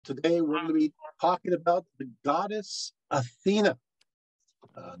Today, we're going to be talking about the goddess Athena,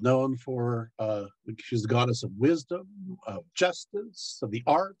 known for, she's the goddess of wisdom, of justice, of the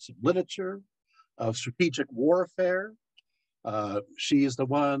arts, of literature, of strategic warfare. She is the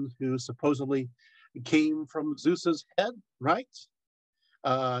one who supposedly came from Zeus's head, right?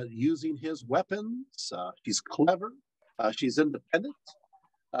 Using his weapons. She's clever. She's independent.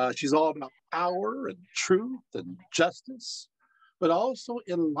 She's all about power and truth and justice, but also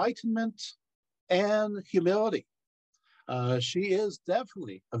enlightenment and humility. She is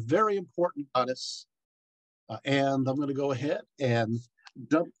definitely a very important goddess. And I'm going to go ahead and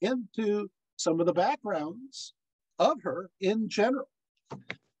jump into some of the backgrounds of her in general.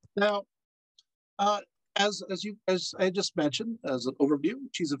 Now, as I just mentioned, as an overview,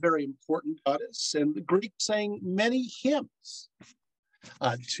 she's a very important goddess, and the Greeks sang many hymns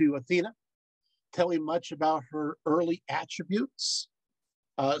to Athena, telling much about her early attributes.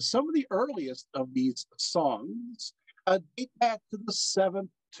 Some of the earliest of these songs date back to the 7th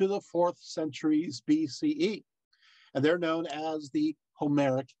to the 4th centuries BCE, and they're known as the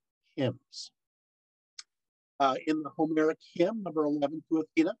Homeric hymns. In the Homeric hymn, number 11 to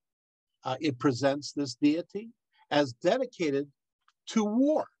Athena, it presents this deity as dedicated to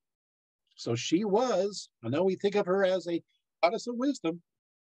war. So she was, I know we think of her as a goddess of wisdom,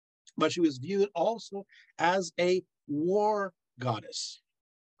 but she was viewed also as a war goddess,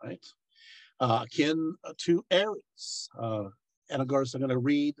 right? Akin to Ares. And of course, I'm going to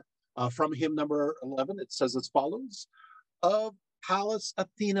read from hymn number 11. It says as follows: Of Pallas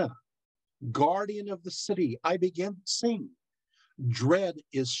Athena, guardian of the city, I begin to sing. Dread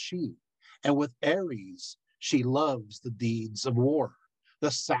is she, and with Ares she loves the deeds of war,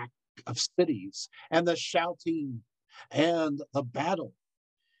 the sack of cities, and the shouting and the battle.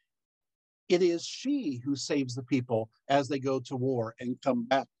 It is she who saves the people as they go to war and come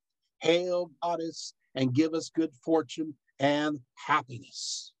back. Hail, goddess, and give us good fortune and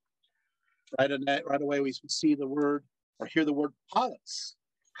happiness. Right away, we see the word or hear the word Pallas.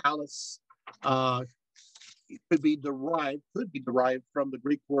 Pallas could be derived from the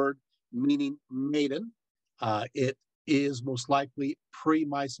Greek word meaning maiden. It is most likely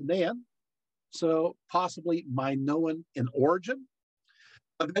pre-Mycenaean, so possibly Minoan in origin.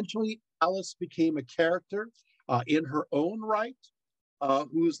 Eventually, Pallas became a character in her own right,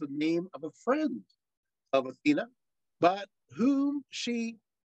 who is the name of a friend of Athena, but whom she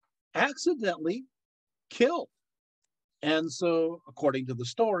accidentally killed. And so, according to the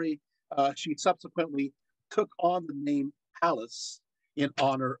story, she subsequently took on the name Pallas in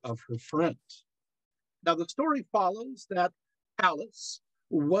honor of her friend. Now, the story follows that Pallas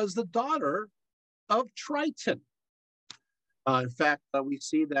was the daughter of Triton. In fact, we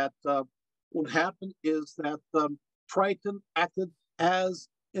see that what happened is that Triton acted as,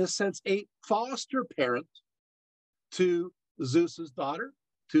 in a sense, a foster parent to Zeus's daughter,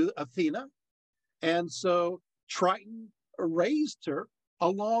 to Athena. And so Triton raised her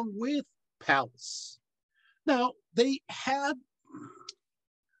along with Pallas. Now, they had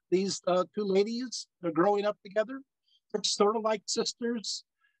these two ladies, they're growing up together. They're sort of like sisters.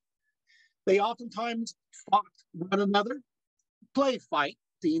 They oftentimes fought one another, play fighting,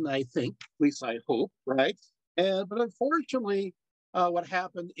 I think, at least I hope, right? But unfortunately, what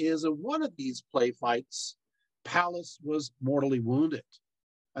happened is in one of these play fights, Pallas was mortally wounded.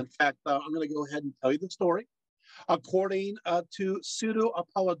 In fact, I'm going to go ahead and tell you the story. According to Pseudo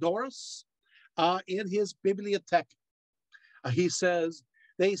Apollodorus in his Bibliothèque, he says,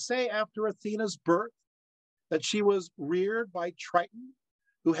 they say after Athena's birth that she was reared by Triton,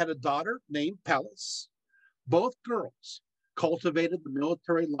 who had a daughter named Pallas. Both girls cultivated the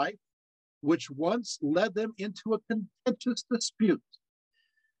military life, which once led them into a contentious dispute.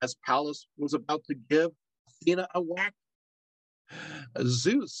 As Pallas was about to give Athena a whack,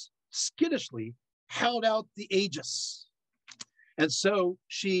 Zeus skittishly held out the aegis. And so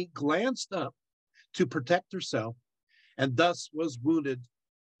she glanced up to protect herself and thus was wounded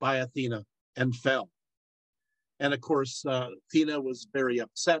by Athena and fell. And of course, Athena was very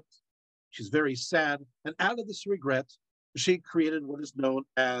upset. She's very sad. And out of this regret, she created what is known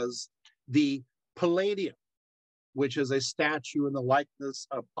as the Palladium, which is a statue in the likeness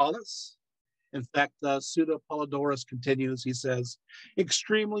of Pallas. In fact, Pseudo Apollodorus continues, he says,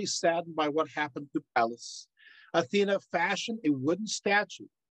 extremely saddened by what happened to Pallas, Athena fashioned a wooden statue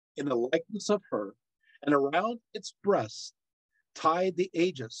in the likeness of her, and around its breast tied the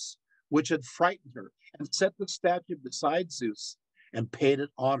aegis, which had frightened her, and set the statue beside Zeus and paid it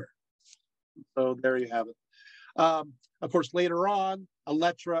honor. So there you have it. Of course, later on,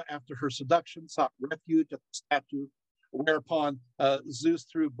 Electra, after her seduction, sought refuge at the statue whereupon Zeus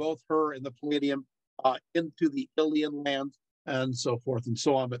threw both her and the Palladium into the Ilian land and so forth and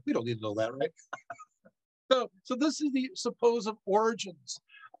so on. But we don't need to know that, right? So this is the supposed origins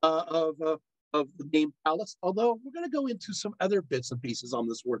of the name Pallas, although we're going to go into some other bits and pieces on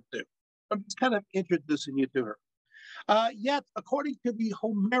this word too. I'm just kind of introducing you to her. Yet, according to the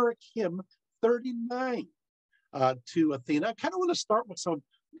Homeric hymn 39 to Athena, I kind of want to start with some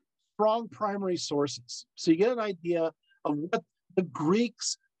strong primary sources so you get an idea of what the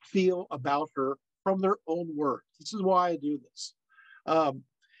Greeks feel about her from their own words. This is why I do this.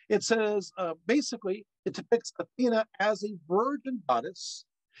 It says, basically, it depicts Athena as a virgin goddess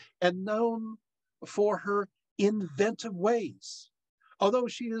and known for her inventive ways, although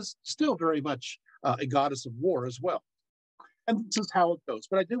she is still very much a goddess of war as well. And this is how it goes.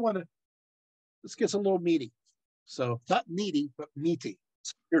 But I do want to, this gets a little meaty. So not needy, but meaty.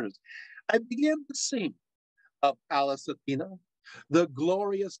 So here it is. I began to sing of Pallas Athena, the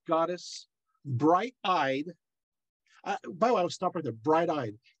glorious goddess, bright-eyed. By the way, I'll stop right there.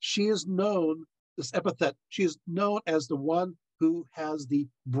 Bright-eyed. She is known, this epithet, she is known as the one who has the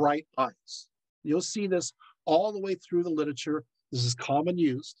bright eyes. You'll see this all the way through the literature. This is common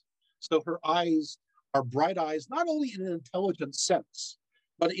used. So her eyes are bright eyes, not only in an intelligent sense,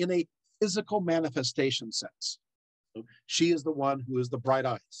 but in a physical manifestation sense. So she is the one who is the bright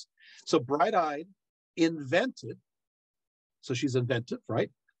eyes. So bright-eyed, invented, so she's inventive,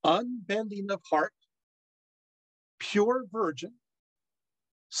 right? Unbending of heart, pure virgin,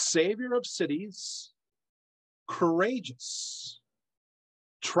 savior of cities, courageous,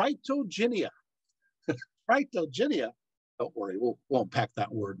 tritogenia. Tritogenia, don't worry, we'll unpack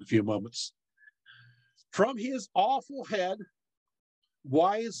that word in a few moments. From his awful head,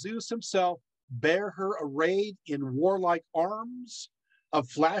 wise Zeus himself bare her arrayed in warlike arms of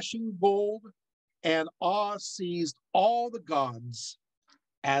flashing gold, and awe seized all the gods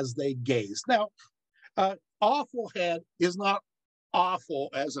as they gazed. Now, awful head is not awful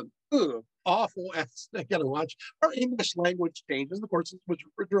as an awful as I gotta watch. Our English language changes, of course, which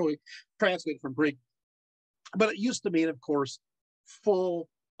was really translated from Greek. But it used to mean, of course, full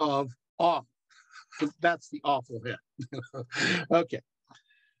of awe. That's the awful head. Okay.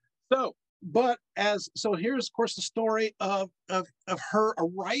 So here's, of course, the story of her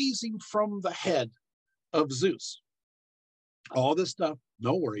arising from the head of Zeus. All this stuff,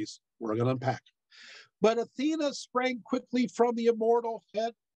 no worries, we're going to unpack. But Athena sprang quickly from the immortal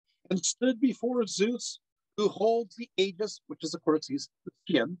head and stood before Zeus, who holds the aegis, which is, of course, he's the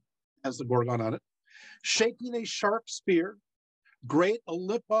skin, has the Gorgon on it, shaking a sharp spear. Great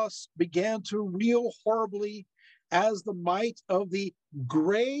Olympus began to reel horribly as the might of the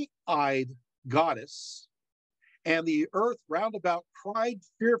gray-eyed goddess, and the earth round about cried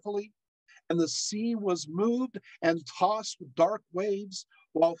fearfully, and the sea was moved and tossed with dark waves,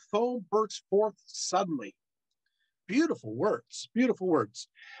 while foam burst forth suddenly. Beautiful words, beautiful words.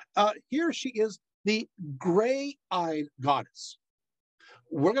 Here she is, the gray-eyed goddess.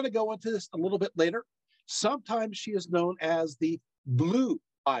 We're going to go into this a little bit later. Sometimes she is known as the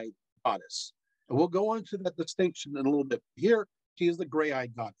blue-eyed goddess. And we'll go into that distinction in a little bit. Here, she is the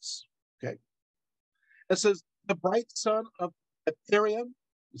gray-eyed goddess. Okay. It says, the bright son of Ethereum,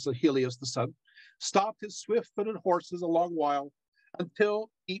 so Helios the sun, stopped his swift-footed horses a long while until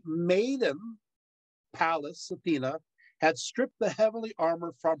the maiden Pallas Athena had stripped the heavenly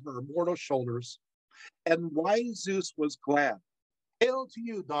armor from her immortal shoulders, and wise Zeus was glad. Hail to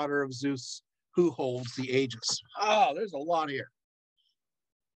you, daughter of Zeus, who holds the aegis. Oh, there's a lot here.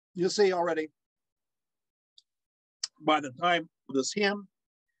 You see already, by the time of this hymn,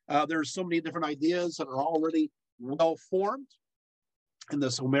 there's so many different ideas that are already well formed in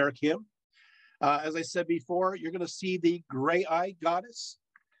this Homeric hymn. As I said before, you're going to see the gray-eyed goddess.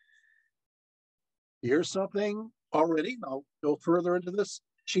 Here's something already. I'll go further into this.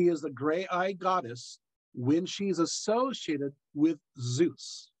 She is the gray-eyed goddess when she's associated with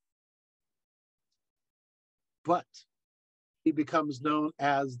Zeus. But she becomes known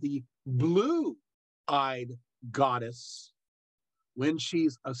as the blue-eyed goddess when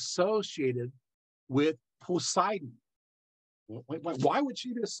she's associated with Poseidon. Why would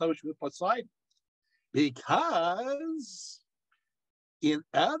she be associated with Poseidon? Because in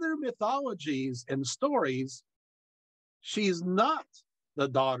other mythologies and stories, she's not the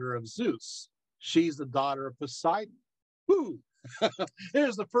daughter of Zeus. She's the daughter of Poseidon. Woo!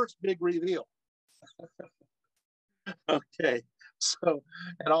 Here's the first big reveal. Okay, so,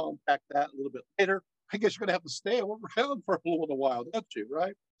 and I'll unpack that a little bit later. I guess you're going to have to stay around for a little while, don't you,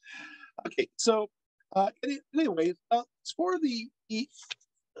 right? Okay, so anyways, for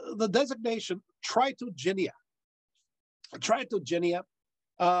the designation tritogenia, Tritogenia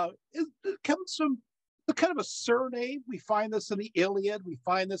it comes from a kind of a surname. We find this in the Iliad. We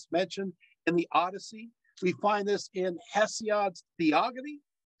find this mentioned in the Odyssey. We find this in Hesiod's Theogony.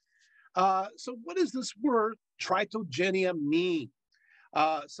 So what does this word Tritogenia mean?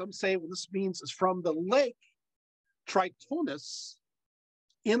 Some say well, this means it's from the lake Tritonus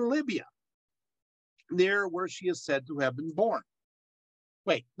in Libya, near where she is said to have been born.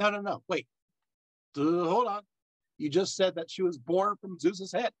 Wait, no. Wait, hold on. You just said that she was born from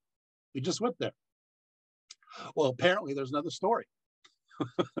Zeus's head. We just went there. Well, apparently there's another story.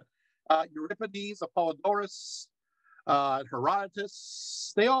 Euripides, Apollodorus,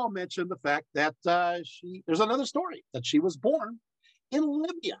 Herodotus, they all mention the fact that there's another story, that she was born in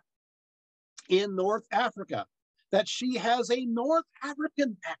Libya, in North Africa, that she has a North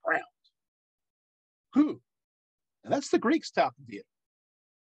African background. Who? And that's the Greeks talking to you.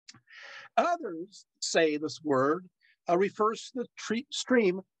 Others say this word refers to the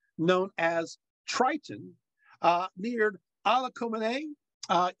stream known as Triton, near Alakomene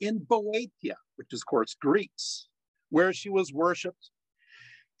in Boeotia, which is, of course, Greece, where she was worshipped,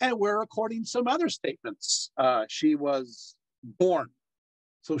 and where, according to some other statements, she was born.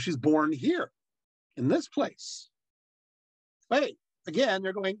 So she's born here, in this place. Wait, again,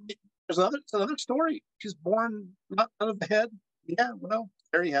 they're going, it's another story. She's born not out of the head. Yeah, well,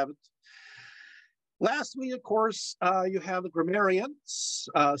 there you have it. Lastly, of course, you have the grammarians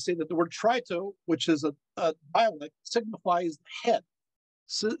say that the word trito, which is a dialect, signifies the head.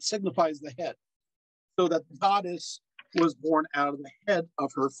 Signifies the head. So that the goddess was born out of the head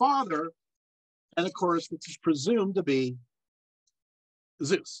of her father. And of course, this is presumed to be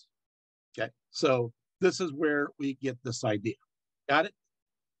Zeus. Okay, so this is where we get this idea. Got it?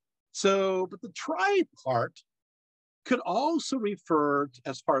 So, but the tri part could also refer to,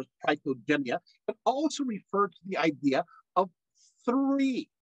 as far as Tritogenia, could also refer to the idea of three.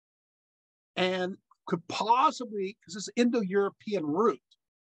 And could possibly, because it's Indo-European root,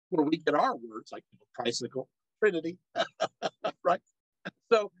 where we get our words like tricycle, Trinity, right?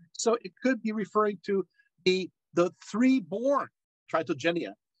 So it could be referring to the three born,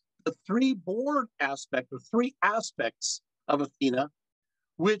 Tritogenia, the three born aspect, or three aspects of Athena,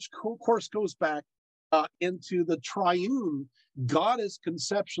 which of course goes back into the triune goddess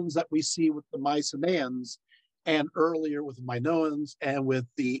conceptions that we see with the Mycenaeans, and earlier with the Minoans and with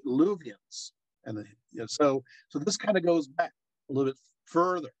the Luvians. And so this kind of goes back a little bit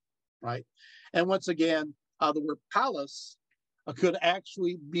further, right? And once again, the word palace could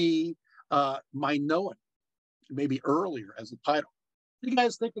actually be Minoan, maybe earlier as a title. What are you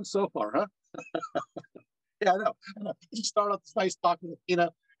guys thinking so far, huh? Yeah, I know. You start off this nice talk with Athena,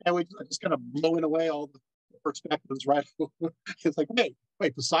 and we just kind of blowing away all the perspectives, right? It's like,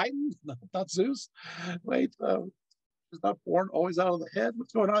 wait, Poseidon, not Zeus. Wait, he's not born always out of the head.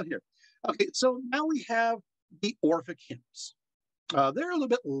 What's going on here? Okay, so now we have the Orphic hymns. They're a little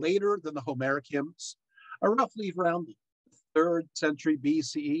bit later than the Homeric hymns, roughly around the 3rd century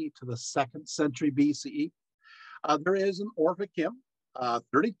BCE to the 2nd century BCE. There is an Orphic hymn,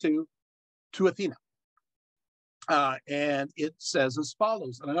 32, to Athena. And it says as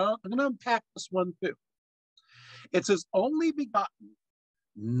follows, and I'm going to unpack this one too. It says, only begotten,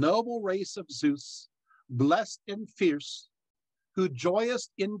 noble race of Zeus, blessed and fierce, who joyous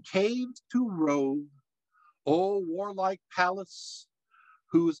in caves to rove, O warlike Pallas,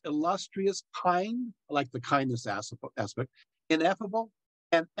 whose illustrious kind, like the kindness aspect, ineffable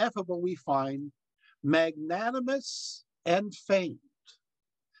and effable we find, magnanimous and famed.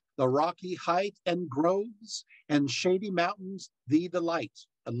 The rocky height and groves and shady mountains thee delight.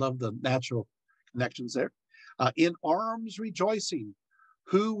 I love the natural connections there. In arms rejoicing,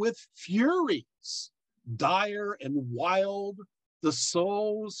 who with furies dire and wild the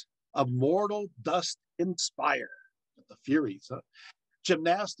souls of mortal dost inspire. The furies, huh?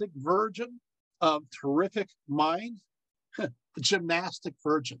 Gymnastic virgin of terrific mind, the gymnastic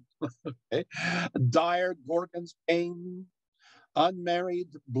virgin. Okay. Dire Gorgon's pain, unmarried,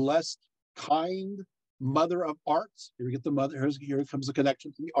 blessed, kind, mother of arts. Here we get the mother. Here comes the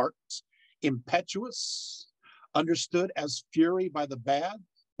connection to the arts. Impetuous, understood as fury by the bad,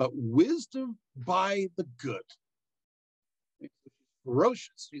 but wisdom by the good.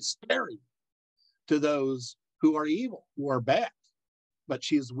 Ferocious, she's scary to those who are evil, who are bad, but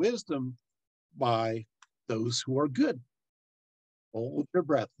she is wisdom by those who are good. Hold your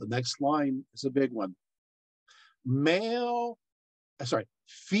breath. The next line is a big one.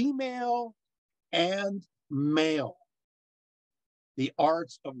 Female and male. The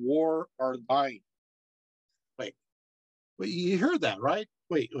arts of war are thine. Wait, you heard that, right?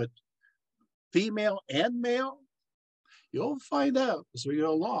 Wait, female and male? You'll find out as we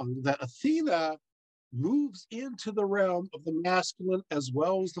go along that Athena moves into the realm of the masculine as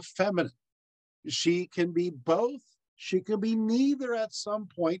well as the feminine. She can be both, she can be neither at some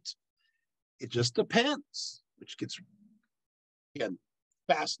point. It just depends, which gets, again,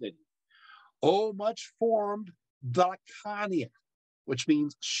 fascinating. Oh, much formed Dracania, which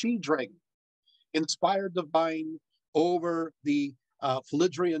means she dragon, inspired divine over the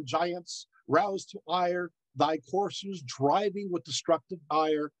Philidrian giants, roused to ire, thy coursers driving with destructive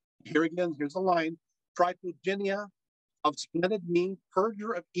ire. Here again, here's the line: Tripogenia of splendid mien,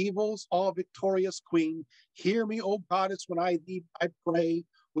 purger of evils, all victorious queen. Hear me, O goddess, when I pray,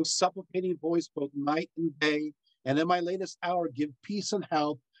 with supplicating voice both night and day, and in my latest hour give peace and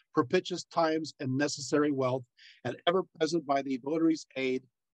health, propitious times and necessary wealth, and ever present by the votary's aid,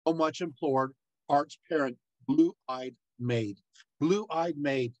 O much implored, arch parent, blue-eyed maid. Blue-eyed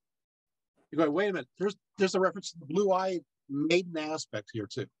maid. You're going, wait a minute, there's a reference to the blue-eyed maiden aspect here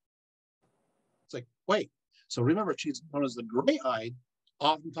too. It's like, wait. So remember, she's known as the gray-eyed,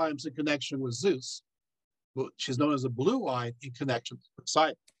 oftentimes in connection with Zeus. But she's known as the blue-eyed in connection with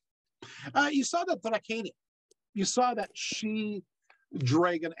Poseidon. You saw that Dracania. You saw that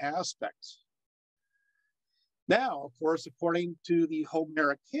she-dragon aspect. Now, of course, according to the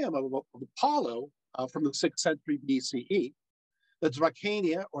Homeric hymn of Apollo from the 6th century BCE, the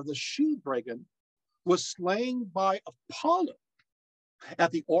Dracania, or the she-dragon, was slain by Apollo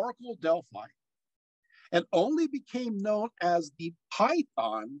at the Oracle Delphi, and only became known as the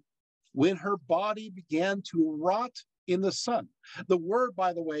Python when her body began to rot in the sun. The word,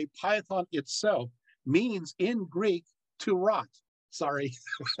 by the way, Python itself, means in Greek to rot. Sorry,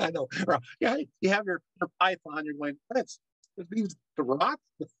 I know. Yeah, you have your Python, you're going, it means to rot?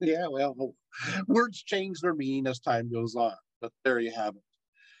 Yeah, well, words change their meaning as time goes on, but there you have it.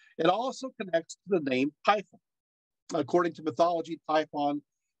 It also connects to the name Typhon. According to mythology, Typhon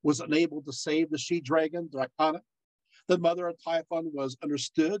was unable to save the she-dragon, Dracana. The mother of Typhon was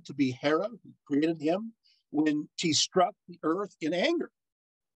understood to be Hera, who created him, when she struck the earth in anger,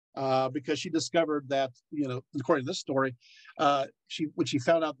 because she discovered that, according to this story, when she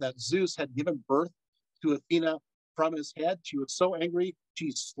found out that Zeus had given birth to Athena from his head, she was so angry,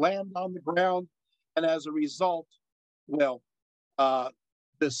 she slammed on the ground, and as a result, well,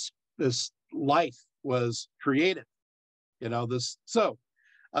 this life was created. This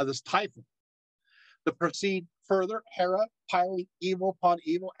Typhon. To proceed further, Hera, piling evil upon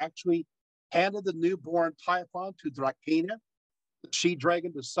evil, actually handed the newborn Typhon to Dracana, the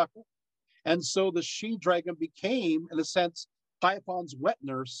she-dragon, to suckle. And so the she-dragon became, in a sense, Typhon's wet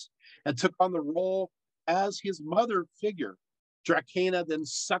nurse and took on the role as his mother figure. Dracana then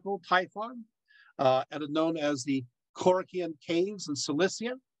suckled Typhon, and known as the Korkian Caves in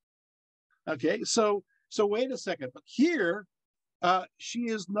Cilicia. Okay, so wait a second. But here, Athena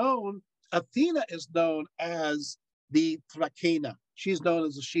is known as the Dracana. She's known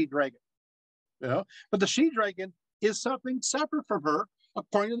as the she-dragon. But the she-dragon is something separate from her,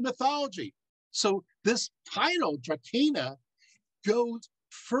 according to the mythology. So this title, Dracana, goes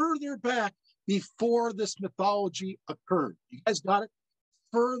further back before this mythology occurred. You guys got it?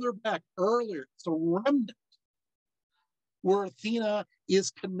 Further back, earlier. It's a remnant where Athena is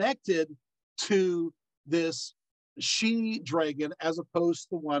connected to this she-dragon as opposed to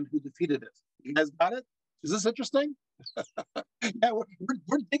the one who defeated it. You guys got it? Is this interesting? Yeah,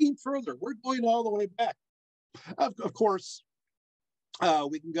 we're digging further. We're going all the way back. Of course,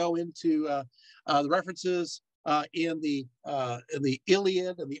 we can go into the references in the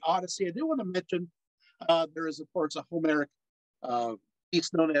Iliad and the Odyssey. I do want to mention there is, of course, a Homeric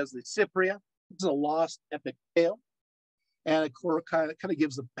piece known as the Cypria. This is a lost epic tale, and it kind of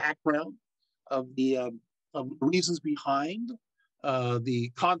gives the background of the reasons behind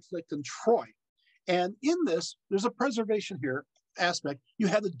the conflict in Troy. And in this, there's a preservation here aspect. You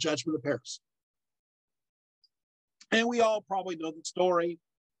have the judgment of Paris. And we all probably know the story,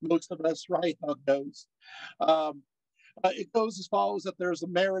 most of us, right? How it goes. It goes as follows: that there's a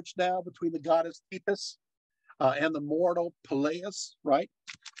marriage now between the goddess Thetis and the mortal Peleus, right?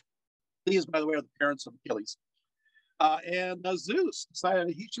 These, by the way, are the parents of Achilles. And Zeus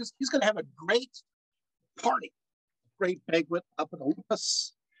decided he's going to have a great party, great banquet up in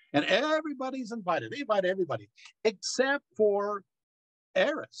Olympus, and everybody's invited. They invite everybody except for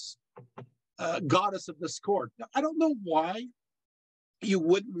Eris, goddess of discord. Now, I don't know why you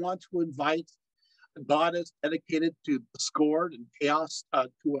wouldn't want to invite a goddess dedicated to discord and chaos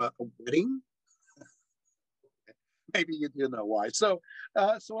to a wedding. Maybe you do know why. So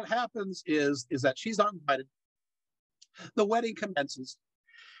what happens is that she's not invited. The wedding commences,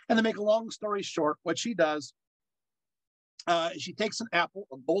 and to make a long story short, what she does She takes an apple,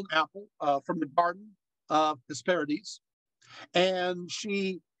 a golden apple from the garden of Hesperides, and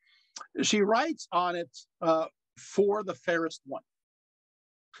she writes on it for the fairest one,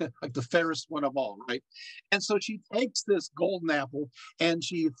 like the fairest one of all, right? And so she takes this golden apple and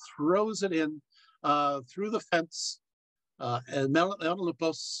she throws it in through the fence and Mount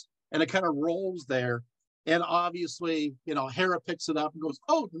Olympus, and it kind of rolls there. And obviously, Hera picks it up and goes,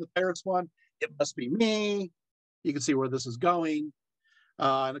 "Oh, the fairest one, it must be me." You can see where this is going.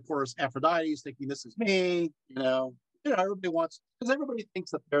 And of course, Aphrodite is thinking, "This is me." Everybody wants, because everybody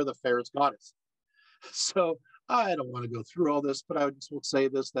thinks that they're the fairest goddess. So I don't want to go through all this, but I just will say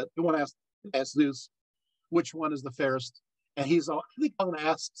this: that I want to ask Zeus which one is the fairest, and he's all, I think I'm going to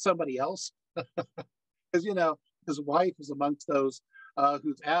ask somebody else because his wife is amongst those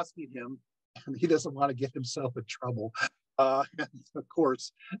who's asking him, and he doesn't want to get himself in trouble, of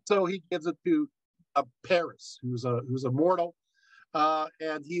course. So he gives it to Paris, who's a mortal,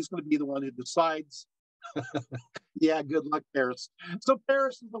 and he's going to be the one who decides. Yeah, good luck, Paris. So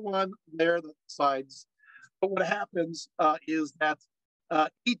Paris is the one there that decides. But what happens is that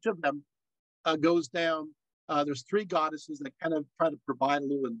each of them goes down. There's three goddesses that kind of try to provide a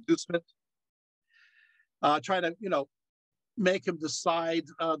little inducement, try to, make him decide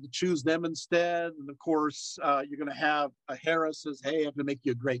to choose them instead. And of course, you're going to have Hera says, "Hey, I'm going to make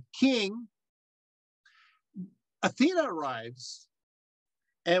you a great king." Athena arrives,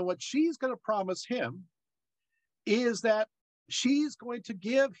 and what she's going to promise him is that she's going to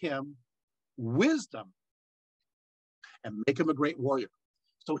give him wisdom and make him a great warrior.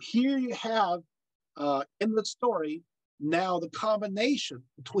 So here you have in the story now the combination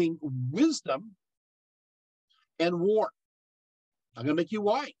between wisdom and war. I'm going to make you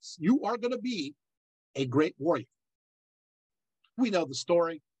wise. You are going to be a great warrior. We know the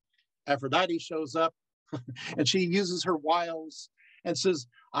story. Aphrodite shows up and she uses her wiles and says,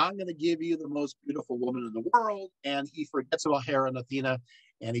 "I'm going to give you the most beautiful woman in the world." And he forgets about Hera and Athena,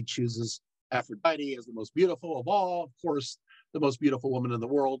 and he chooses Aphrodite as the most beautiful of all. Of course, the most beautiful woman in the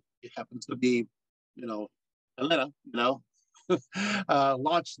world, it happens to be, Helena,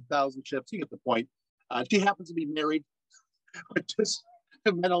 launched 1,000 ships. You get the point. She happens to be married, which is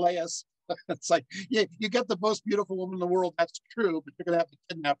Menelaus. It's like, yeah, you get the most beautiful woman in the world. That's true, but you're going to have to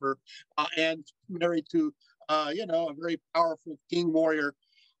kidnap her and married to, a very powerful king warrior.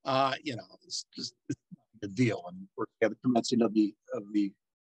 It's just a deal. And we're at the commencing of the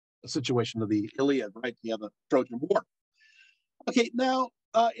situation of the Iliad, right? The Trojan War. Okay, now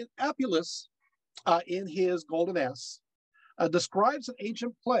in Apulus, in his Golden Ass, describes an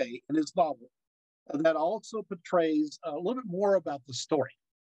ancient play in his novel that also portrays a little bit more about the story.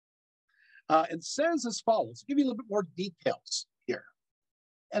 And says as follows. I'll give you a little bit more details here.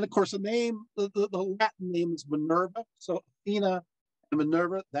 And of course, the Latin name is Minerva. So Athena and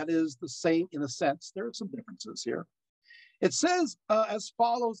Minerva, that is the same in a sense. There are some differences here. It says as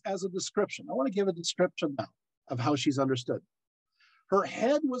follows as a description. I want to give a description now of how she's understood. Her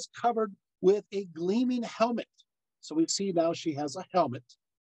head was covered with a gleaming helmet. So we see now she has a helmet,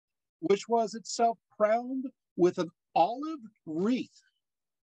 which was itself crowned with an olive wreath.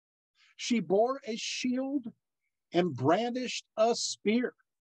 She bore a shield and brandished a spear,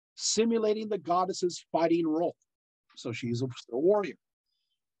 simulating the goddess's fighting role. So she's a warrior.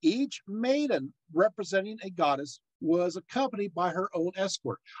 Each maiden representing a goddess was accompanied by her own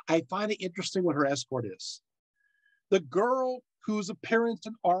escort. I find it interesting what her escort is. The girl whose appearance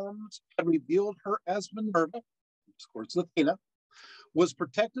and arms had revealed her as Minerva, of course Athena, was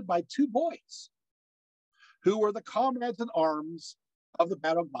protected by two boys who were the comrades in arms of the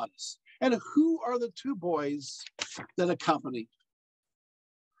battle goddess. And who are the two boys that accompany?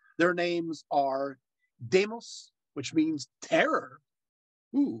 Their names are Deimos, which means terror,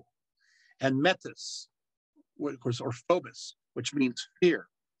 and Metis, of course, or Phobos, which means fear.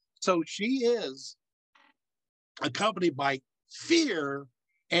 So she is accompanied by fear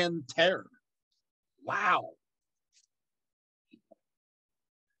and terror. Wow.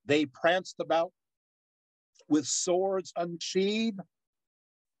 They pranced about with swords unsheathed.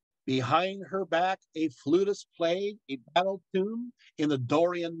 Behind her back, a flutist played a battle tune in the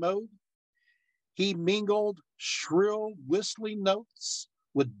Dorian mode. He mingled shrill whistling notes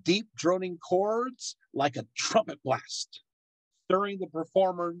with deep droning chords like a trumpet blast, stirring the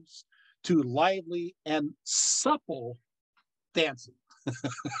performers to lively and supple dancing.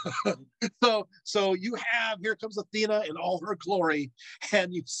 So you have, here comes Athena in all her glory,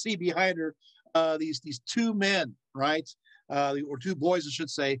 and you see behind her these two men, right? Or two boys, I should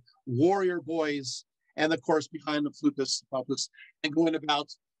say, warrior boys, and of course behind the flutists, and going about,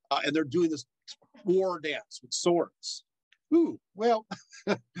 and they're doing this war dance with swords. Ooh, well,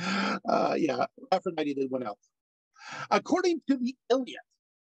 yeah, Aphrodite did win out. According to the Iliad,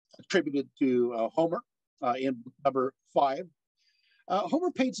 attributed to Homer in number 5,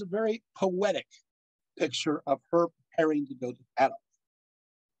 Homer paints a very poetic picture of her preparing to go to battle.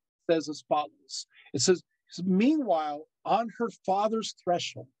 It says as follows. It says, meanwhile, on her father's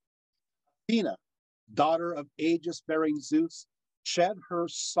threshold, Athena, daughter of aegis-bearing Zeus, shed her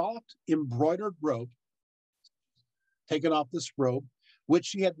soft embroidered robe, taken off this robe, which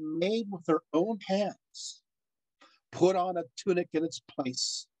she had made with her own hands, put on a tunic in its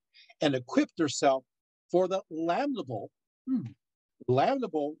place, and equipped herself for the lamentable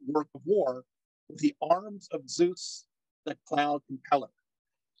work of war with the arms of Zeus, the cloud compeller.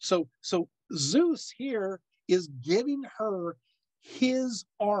 So Zeus here is giving her his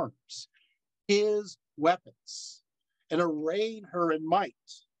arms, his weapons, and arraying her in might.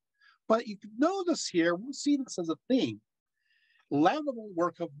 But you can notice here, we'll see this as a theme, lamentable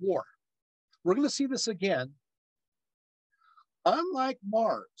work of war. We're going to see this again. Unlike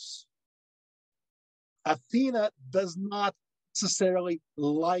Mars, Athena does not necessarily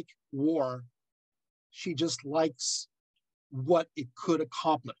like war. She just likes what it could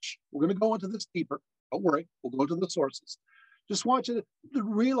accomplish. We're going to go into this deeper. Don't worry, we'll go to the sources. Just want you to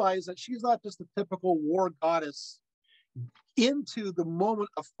realize that she's not just a typical war goddess into the moment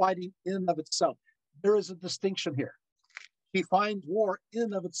of fighting in and of itself. There is a distinction here. She finds war in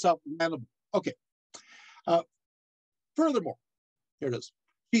and of itself lamentable. Okay. Furthermore, here it is.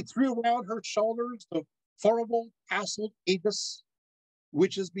 She threw around her shoulders the horrible tasseled aegis,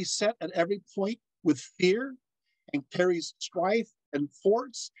 which is beset at every point with fear and carries strife and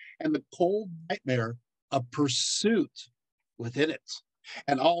force and the cold nightmare of pursuit within it.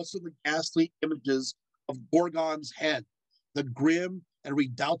 And also the ghastly images of Gorgon's head, the grim and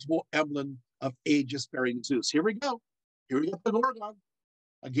redoubtable emblem of aegis-bearing Zeus. Here we go. Here we go, the Gorgon.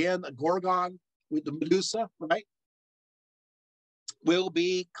 Again, a Gorgon with the Medusa, right? Will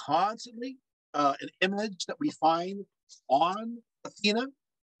be constantly an image that we find on Athena,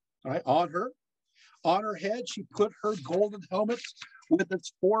 right? On her. On her head, she put her golden helmet with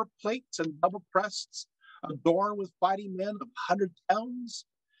its 4 plates and double crests, adorned with fighting men of 100 pounds.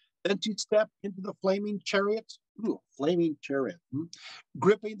 Then she stepped into the flaming chariot, flaming chariot,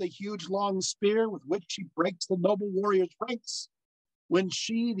 gripping the huge long spear with which she breaks the noble warrior's ranks. When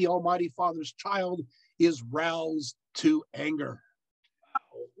she, the Almighty Father's child, is roused to anger.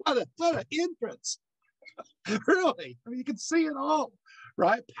 Wow, what an entrance. Really, I mean, you can see it all,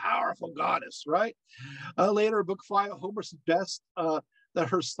 right? Powerful goddess, right? Later, book 5, Homer suggests that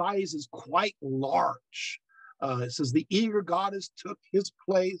her size is quite large. It says the eager goddess took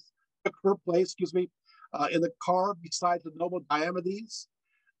her place, in the car beside the noble Diomedes,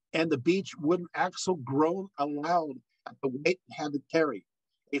 and the beech wooden axle groaned aloud at the weight it had to carry.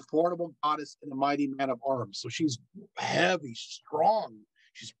 A formidable goddess and a mighty man of arms. So she's heavy, strong,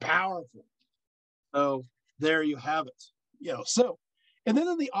 she's powerful. So there you have it. And then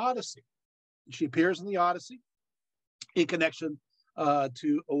in the Odyssey, she appears in the Odyssey in connection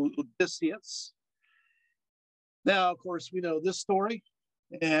to Odysseus. Now, of course, we know this story,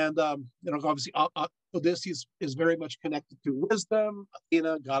 and obviously Odysseus is very much connected to wisdom.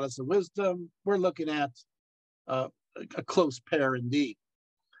 Athena, goddess of wisdom. We're looking at a close pair indeed.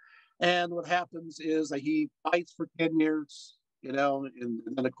 And what happens is that he fights for 10 years, and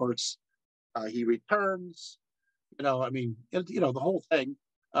then of course he returns. The whole thing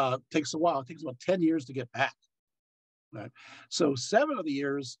takes a while. It takes about 10 years to get back. Right. So 7 of the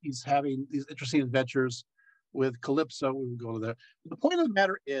years he's having these interesting adventures with Calypso. We will go to that. The point of the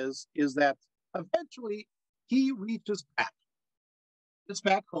matter is that eventually he reaches back. It's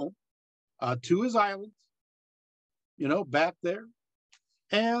back home to his island, back there.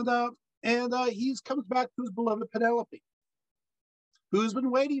 And he comes back to his beloved Penelope, who's been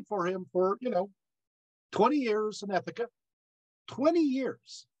waiting for him for, 20 years in Ithaca. 20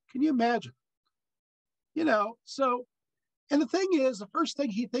 years. Can you imagine? And the thing is, the first thing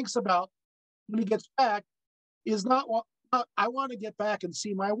he thinks about when he gets back is not, well, I want to get back and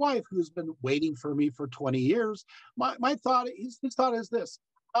see my wife who's been waiting for me for 20 years. My thought, his thought is this: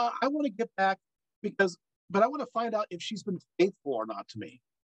 I want to get back but I want to find out if she's been faithful or not to me.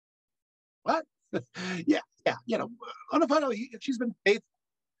 What? yeah. I want to find out if she's been faithful.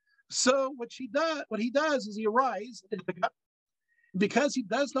 So what he does is he arrives in Ithaca, because he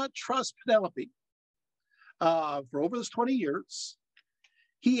does not trust Penelope for over this 20 years.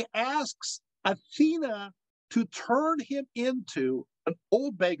 He asks Athena to turn him into an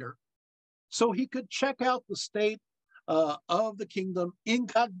old beggar so he could check out the state of the kingdom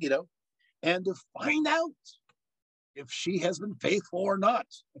incognito and to find out if she has been faithful or not.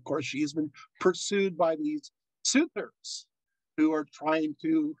 Of course, she has been pursued by these suitors who are trying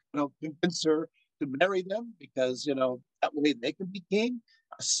to, convince her to marry them because, that way they can be king,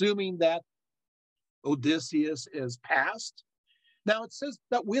 assuming that Odysseus is passed. Now it says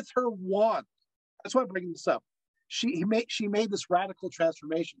that with her wand, that's why I'm bringing this up. She made this radical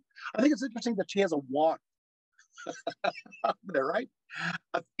transformation. I think it's interesting that she has a wand up there, right?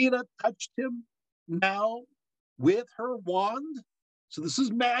 Athena touched him now with her wand. So this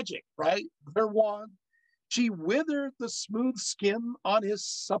is magic, right? With her wand. She withered the smooth skin on his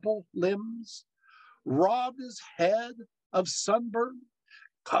supple limbs, robbed his head of sunburn,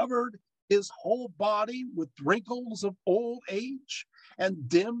 covered his whole body with wrinkles of old age, and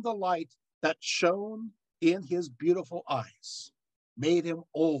dimmed the light that shone in his beautiful eyes, made him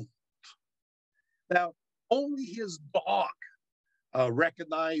old. Now, only his dog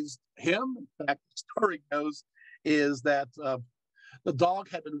recognized him. In fact, the story goes is that the dog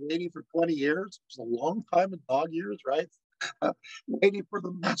had been waiting for 20 years, which is a long time in dog years, right? Waiting for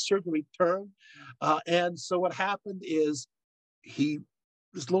the master to return. And so what happened is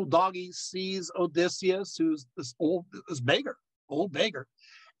this little doggy sees Odysseus, who's this old beggar,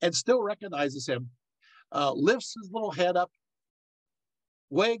 and still recognizes him, lifts his little head up,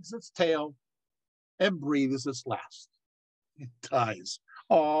 wags its tail, and breathes its last. It dies.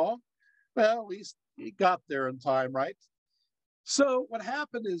 Aw, well, at least he got there in time, right? So what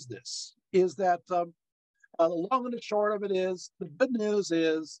happened is that the long and the short of it is, the good news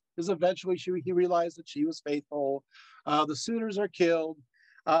is eventually he realized that she was faithful. The suitors are killed,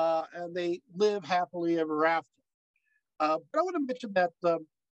 and they live happily ever after. But I want to mention that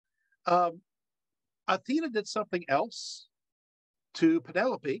Athena did something else to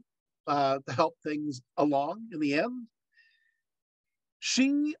Penelope to help things along in the end.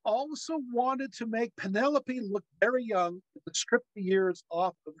 She also wanted to make Penelope look very young, to strip the years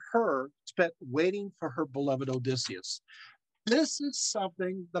off of her spent waiting for her beloved Odysseus. This is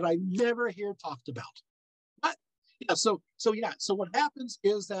something that I never hear talked about. But yeah, so what happens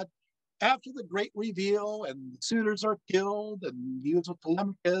is that after the great reveal and the suitors are killed and used with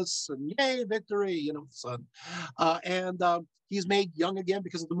Telemachus and yay, victory, son. And he's made young again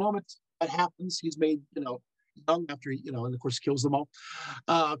because at the moment that happens, he's made, young after he, and of course kills them all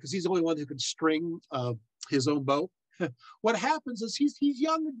because he's the only one who can string his own bow. What happens is he's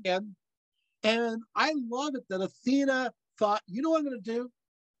young again. And I love it that Athena thought, you know what I'm going to do?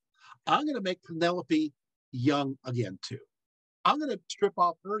 I'm going to make Penelope young again too. I'm going to strip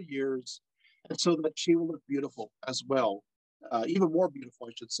off her years and so that she will look beautiful as well, even more beautiful,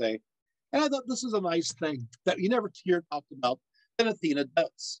 I should say. And I thought this is a nice thing that you never hear talked about, and Athena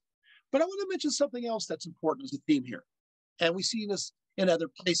does. But I want to mention something else that's important as a theme here. And we see this in other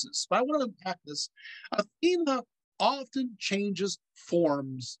places. But I want to unpack this. Athena often changes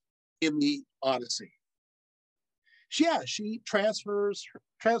forms in the Odyssey. She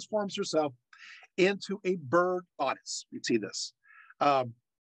transforms herself into a bird goddess. We see this.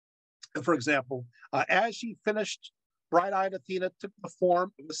 For example, as she finished, bright-eyed Athena took the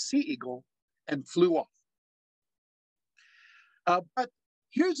form of a sea eagle and flew off. But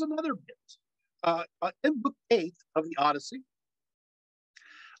here's another bit. In Book 8 of the Odyssey,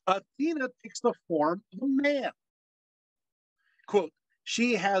 Athena takes the form of a man. Quote,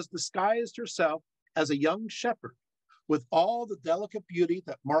 she has disguised herself as a young shepherd with all the delicate beauty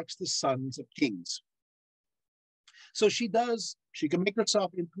that marks the sons of kings. So she can make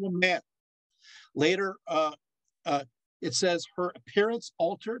herself into a man. Later, it says her appearance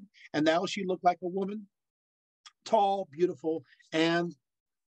altered, and now she looked like a woman, tall, beautiful, and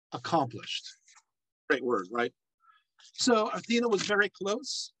accomplished. Great word, right? So Athena was very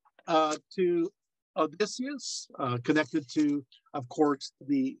close to Odysseus, connected to, of course,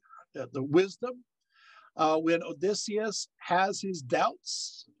 the wisdom. When Odysseus has his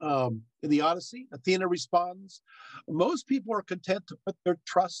doubts in the Odyssey, Athena responds, most people are content to put their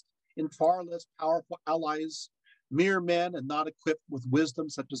trust in far less powerful allies, mere men and not equipped with wisdom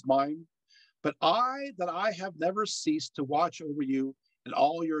such as mine. But I have never ceased to watch over you in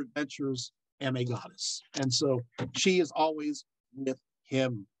all your adventures, am a goddess. And so she is always with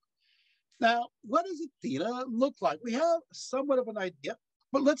him. Now, what does Athena look like? We have somewhat of an idea,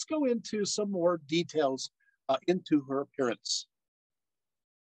 but let's go into some more details into her appearance.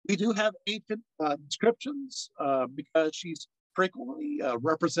 We do have ancient descriptions because she's frequently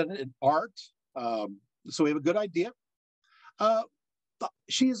represented in art. So we have a good idea.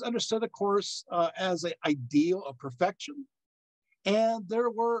 She's understood, of course, as an ideal of perfection. And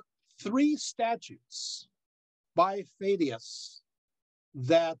there were 3 statues by Phidias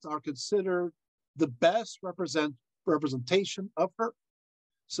that are considered the best representation of her.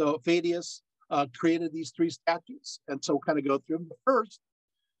 So Pheidias created these three statues, and so we'll kind of go through them. The first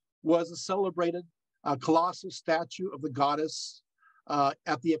was a celebrated colossal statue of the goddess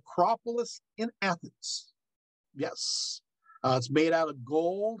at the Acropolis in Athens. Yes, it's made out of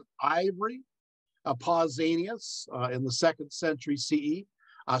gold, ivory. Pausanias in the 2nd century CE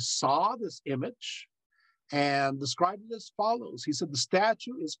saw this image and described it as follows. He said the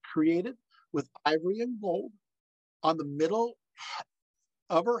statue is created with ivory and gold on the middle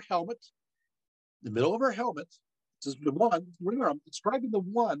of her helmet. The middle of her helmet, this is the one, remember, I'm describing the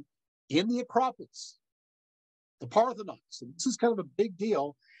one in the Acropolis, the Parthenon. So this is kind of a big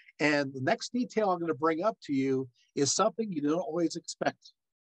deal. And the next detail I'm going to bring up to you is something you don't always expect.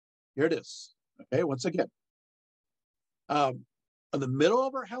 Here it is. Okay, once again. In the middle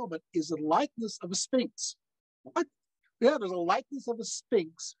of her helmet is a likeness of a sphinx. What? Yeah, there's a likeness of a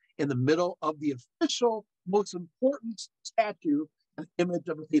sphinx in the middle of the official, most important statue and image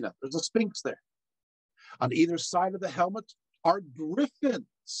of Athena. There's a sphinx there. On either side of the helmet are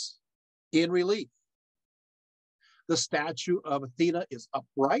griffins in relief. The statue of Athena is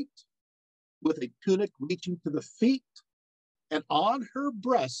upright with a tunic reaching to the feet, and on her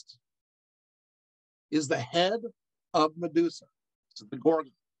breast is the head of Medusa, so the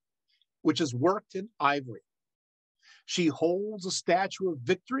Gorgon, which is worked in ivory. She holds a statue of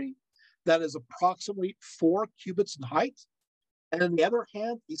victory that is approximately 4 cubits in height, and on the other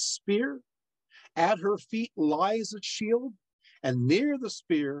hand, a spear. At her feet lies a shield, and near the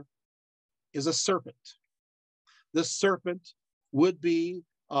spear is a serpent. This serpent would be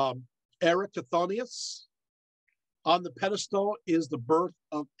Eryctothonius. On the pedestal is the birth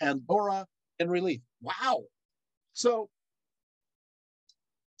of Pandora in relief. Wow. So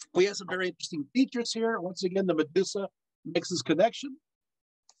we have some very interesting features here. Once again, the Medusa makes this connection.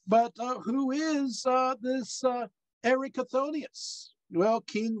 But who is this Eryctothonius? Well,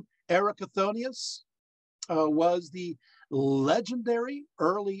 King Eryctothonius was the legendary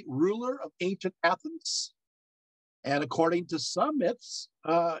early ruler of ancient Athens. And according to some myths,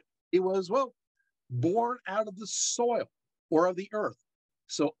 he was, well, born out of the soil or of the earth.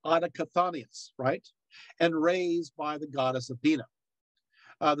 So Anacathonius, right? And raised by the goddess Athena.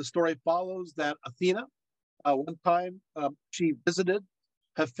 The story follows that Athena, one time she visited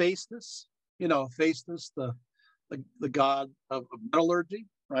Hephaestus, Hephaestus, the god of metallurgy,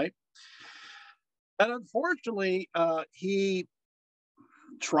 right? And unfortunately, he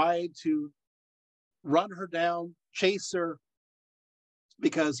tried to run her down, chase her,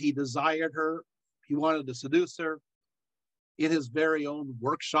 because he desired her. He wanted to seduce her in his very own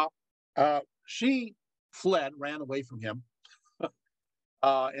workshop. She fled, ran away from him,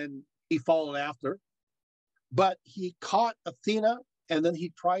 and he followed after. But he caught Athena, and then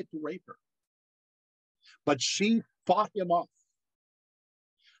he tried to rape her. But she fought him off.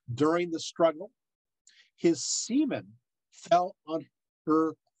 During the struggle, his semen fell on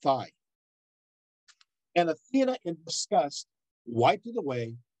her thigh. And Athena, in disgust, wiped it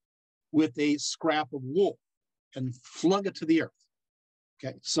away with a scrap of wool and flung it to the earth.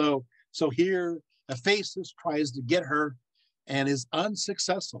 Okay, so here Hephaestus tries to get her and is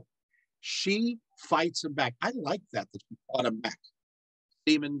unsuccessful. She fights him back. I like that she fought him back.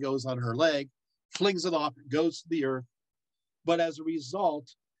 Semen goes on her leg, flings it off, goes to the earth. But as a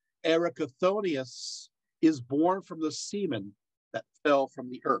result, Eryctothonius is born from the semen that fell from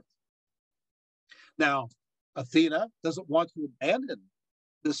the earth. Now, Athena doesn't want to abandon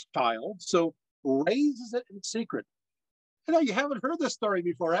this child, so raises it in secret. You haven't heard this story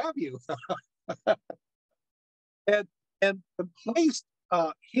before, have you? and placed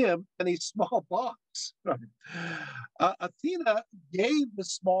him in a small box. Athena gave the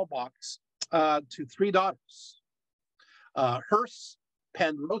small box to 3 daughters, Herse,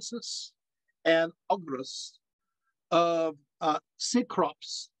 Pandrosus, and Ogyges of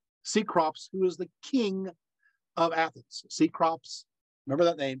Cecrops, who is the king of Athens. Cecrops, remember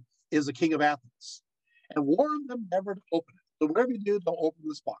that name, is the king of Athens, and warned them never to open it. So whatever you do, don't open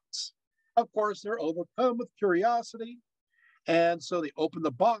this box. Of course, they're overcome with curiosity, and so they open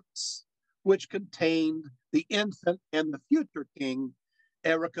the box, which contained the infant and the future king,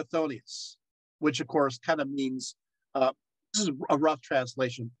 Eryctothonius, which of course kind of means, this is a rough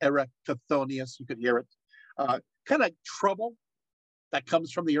translation, Eryctothonius, you could hear it, kind of trouble that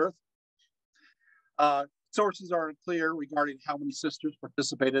comes from the earth. Sources are unclear regarding how many sisters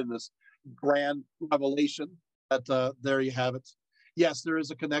participated in this grand revelation, but there you have it. Yes, there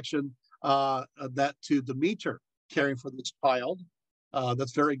is a connection that to Demeter caring for this child.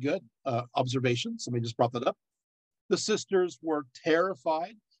 That's very good observation. Somebody just brought that up. The sisters were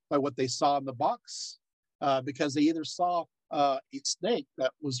terrified by what they saw in the box. because they either saw a snake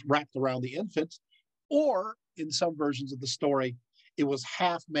that was wrapped around the infant, or in some versions of the story, it was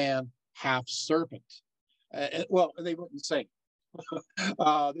half man, half serpent. Well, they went insane.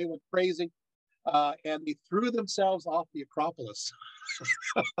 They went crazy, and they threw themselves off the Acropolis.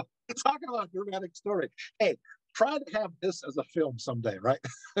 Talking about a dramatic story. Hey, try to have this as a film someday, right?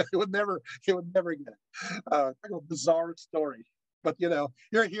 It would never get it. Kind of a bizarre story. But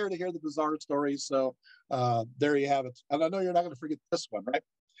you're here to hear the bizarre stories, so there you have it. And I know you're not going to forget this one, right?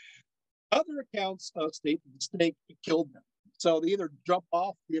 Other accounts state that the snake killed them. So they either jump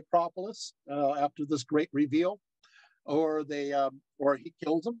off the Acropolis after this great reveal, or he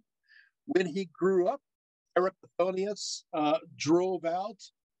kills them. When he grew up, Eratosthenes drove out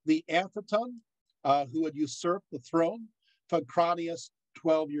the Amphiton, who had usurped the throne from Cronius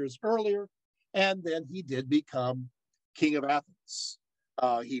 12 years earlier, and then he did become king of Athens.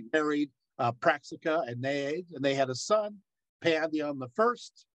 He married Praxica and Naiad, and they had a son, Pandion the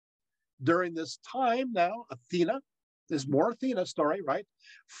First. During this time now, Athena, there's more Athena story, right?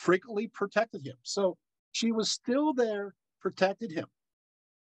 Frequently protected him. So she was still there, protected him.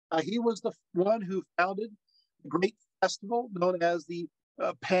 He was the one who founded a great festival known as the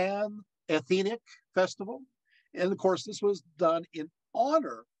Pan-Athenic Festival. And of course, this was done in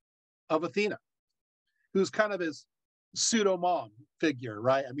honor of Athena, who's kind of his pseudo-mom figure,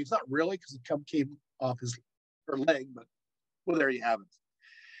 right? I mean, it's not really, because it came off her leg, but well, there you have it.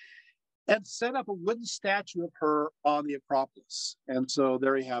 And set up a wooden statue of her on the Acropolis. And so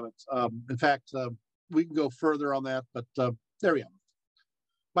there you have it. In fact, we can go further on that, but there we have it.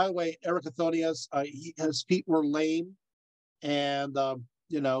 By the way, Eratosthenes, his feet were lame, and so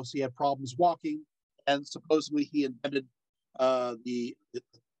he had problems walking. And supposedly he invented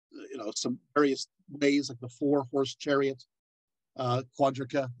some various ways, like the 4-horse chariot,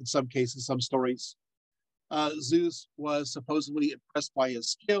 quadrica in some cases, some stories. Zeus was supposedly impressed by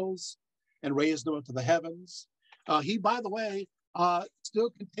his skills and raised him up to the heavens. He, by the way, still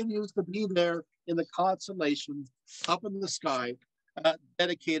continues to be there in the constellations up in the sky,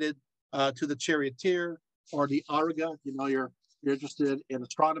 dedicated to the charioteer or the Arga. You're interested in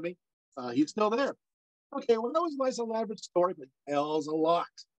astronomy. He's still there. Okay, well, that was a nice elaborate story, but tells a lot.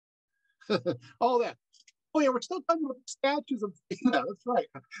 All that. Oh yeah, we're still talking about the statues of Athena. That's right.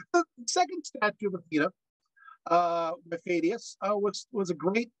 The second statue of Athena, Mephadius, was a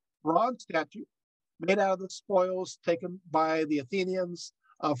great bronze statue made out of the spoils taken by the Athenians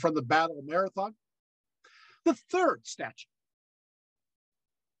from the Battle of Marathon. The third statue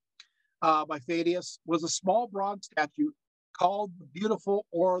by Mephadius was a small bronze statue called the Beautiful,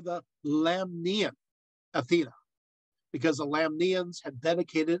 or the Lamnian Athena, because the Lamnians had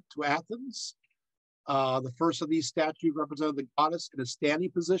dedicated it to Athens. The first of these statues represented the goddess in a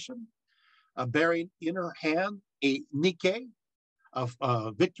standing position, bearing in her hand a Nike of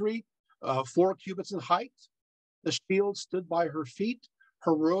victory, 4 cubits in height. The shield stood by her feet.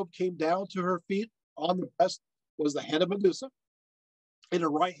 Her robe came down to her feet. On the breast was the head of Medusa. In her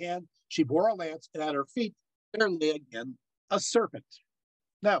right hand, she bore a lance, and at her feet there lay again a serpent.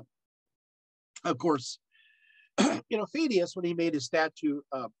 Now, of course, Phidias, when he made his statue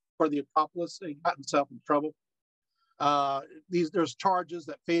for the Acropolis, he got himself in trouble. There's charges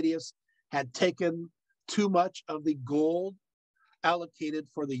that Phidias had taken too much of the gold allocated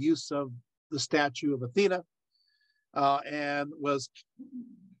for the use of the statue of Athena, and was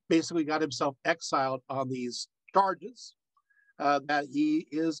basically got himself exiled on these charges that he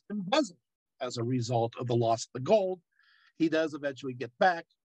is embezzled as a result of the loss of the gold. He does eventually get back,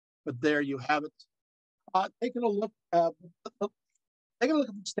 but there you have it. Taking a look at the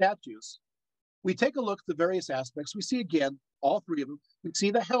statues, we take a look at the various aspects. We see again all 3 of them. We see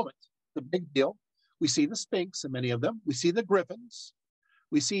the helmet, the big deal. We see the Sphinx in many of them. We see the griffins.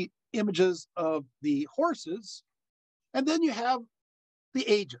 We see images of the horses. And then you have the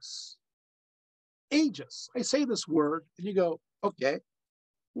Aegis. Aegis. I say this word, and you go, okay,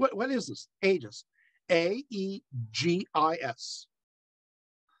 what is this? Aegis. Aegis.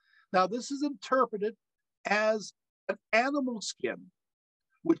 Now, this is interpreted as an animal skin,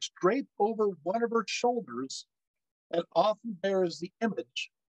 which draped over one of her shoulders and often bears the image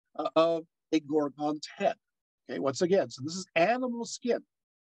of a Gorgon's head. Okay, once again, so this is animal skin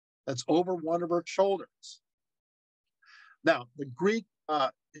that's over one of her shoulders. Now, the Greek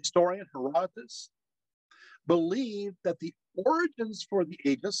historian Herodotus believed that the origins for the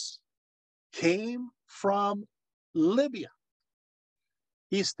Aegis came from Libya.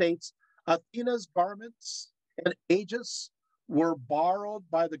 He states, Athena's garments and Aegis were borrowed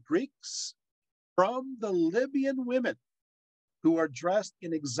by the Greeks from the Libyan women, who are dressed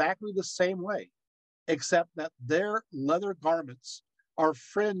in exactly the same way. except that their leather garments are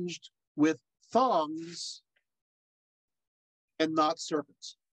fringed with thongs and not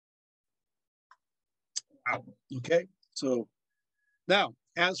serpents. Wow. Okay, so now,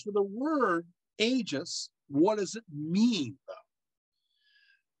 as for the word aegis, what does it mean, though?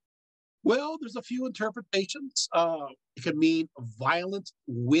 Well, there's a few interpretations. It can mean a violent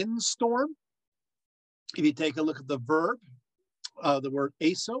windstorm. If you take a look at the verb, the word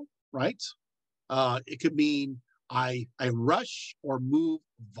aso, right? It could mean I rush or move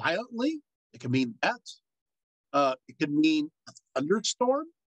violently. It can mean that. It can mean a thunderstorm.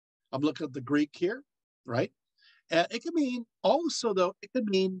 I'm looking at the Greek here, right? It can mean also, though, it could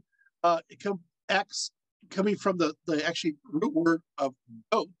mean it can X coming from the actually root word of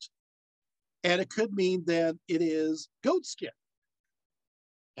goat, and it could mean then it is goat skin,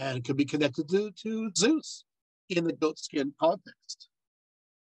 and it could be connected to Zeus in the goat skin context.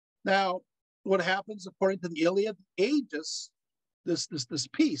 Now, what happens according to the Iliad? Aegis, this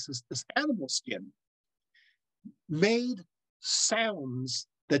piece, this animal skin, made sounds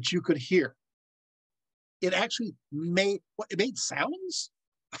that you could hear. It actually made sounds.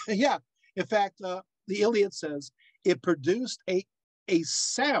 Yeah. In fact, the Iliad says it produced a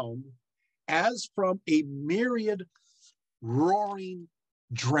sound as from a myriad roaring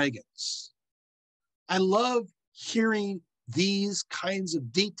dragons. I love hearing these kinds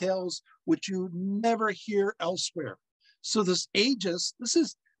of details which you never hear elsewhere. So this Aegis, this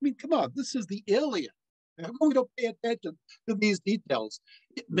is, I mean, come on, this is the Iliad. How come we don't pay attention to these details?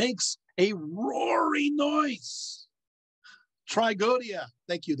 It makes a roaring noise. Trigonia.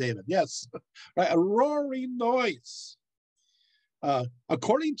 Thank you, David. Yes, right, a roaring noise.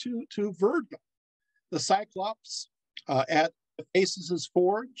 According to Virgil, the Cyclops at Ephesus'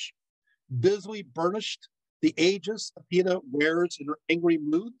 forge busily burnished the Aegis Athena wears in her angry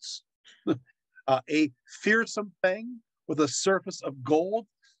moods, a fearsome thing with a surface of gold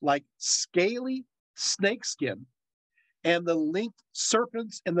like scaly snakeskin, and the linked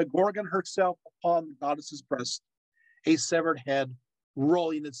serpents and the Gorgon herself upon the goddess's breast, a severed head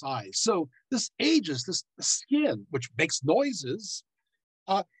rolling its eyes. So this Aegis, this skin, which makes noises,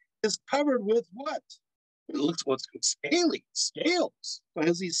 is covered with what? It looks what's scaly scales. So it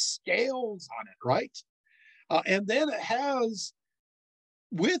has these scales on it, right? And then it has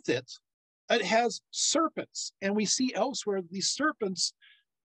with it, it has serpents, and we see elsewhere these serpents,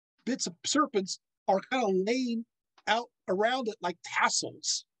 bits of serpents, are kind of laying out around it like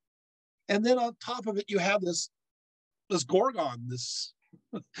tassels. And then on top of it, you have this Gorgon, this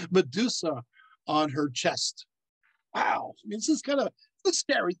Medusa on her chest. Wow. I mean, this is kind of a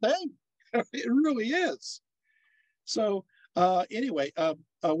scary thing. It really is. So anyway,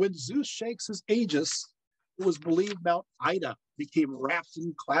 when Zeus shakes his Aegis, it was believed Mount Ida became wrapped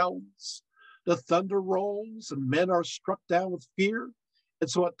in clouds. The thunder rolls and men are struck down with fear. And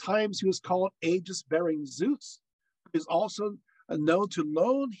so at times he was called Aegis-bearing Zeus. He is also known to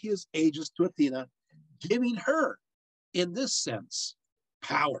loan his Aegis to Athena, giving her, in this sense,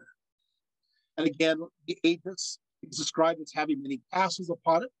 power. And again, the Aegis is described as having many castles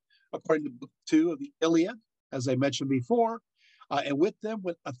upon it, according to Book 2 of the Iliad, as I mentioned before. And with them,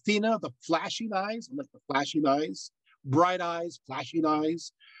 with Athena, the flashing eyes, bright eyes, flashing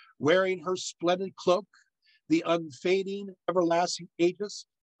eyes, wearing her splendid cloak, the unfading, everlasting Aegis,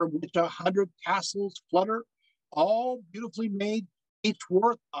 from which 100 castles flutter, all beautifully made, each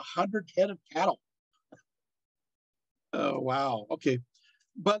worth 100 head of cattle. Oh, wow. Okay.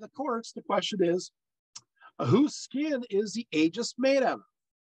 But of course, the question is, whose skin is the Aegis made out of?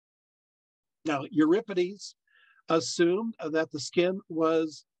 Now, Euripides assumed that the skin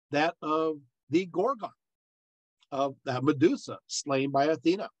was that of the Gorgon, of that Medusa slain by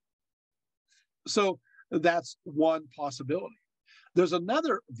Athena. So that's one possibility. There's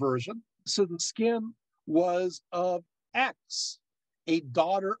another version. So the skin was of X, a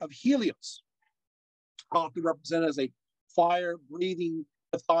daughter of Helios, often represented as a fire-breathing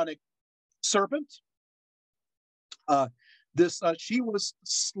chthonic serpent. She was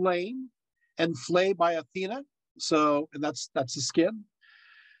slain and flayed by Athena. So, and that's the skin.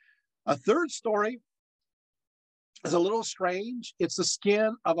 A third story is a little strange. It's the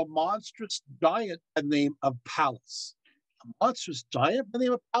skin of a monstrous giant by the name of Pallas. A monstrous giant by the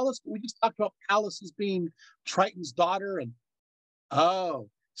name of Pallas? We just talked about Pallas as being Triton's daughter. And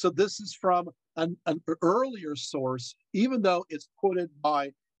so this is from an earlier source, even though it's quoted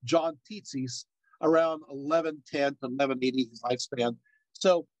by John Tzetzes around 1110 to 1180, his lifespan.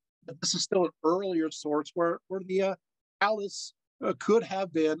 So this is still an earlier source where the Pallas could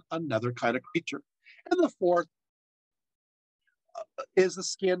have been another kind of creature. And the fourth is the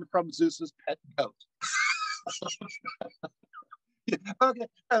skin from Zeus's pet goat. Okay,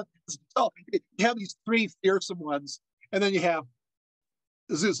 so you have these three fearsome ones, and then you have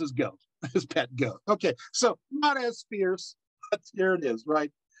Zeus's goat, his pet goat. Okay, so not as fierce, but here it is,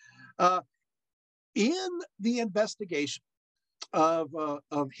 right? Uh, in the investigation of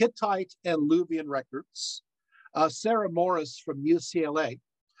Hittite and Luvian records, Sarah Morris from UCLA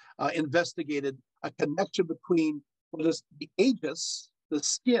investigated a connection between what is the aegis, the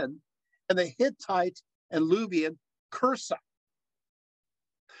skin, and the Hittite and Luvian cursa.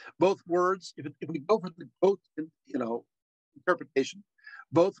 Both words, if we go for the goat, interpretation,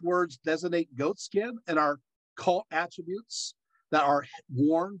 both words designate goat skin and are cult attributes that are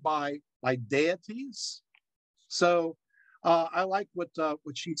worn by deities. So I like what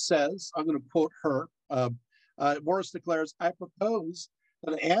she says. I'm going to quote her. Morris declares, "I propose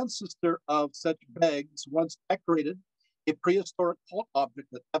that an ancestor of such begs once decorated a prehistoric cult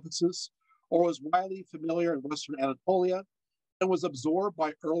object at Ephesus, or was widely familiar in Western Anatolia, and was absorbed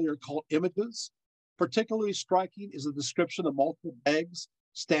by earlier cult images. Particularly striking is the description of multiple begs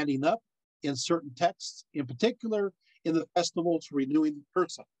standing up in certain texts, in particular in the festivals for renewing the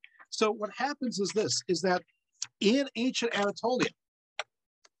cursa." So what happens is this, is that in ancient Anatolia,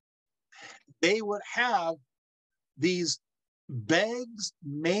 they would have these bags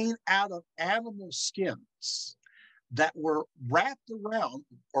made out of animal skins that were wrapped around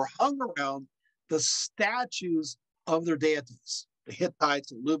or hung around the statues of their deities, the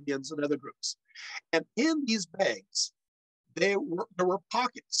Hittites and Luvians and other groups. And in these bags, there were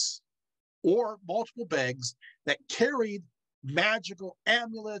pockets or multiple bags that carried magical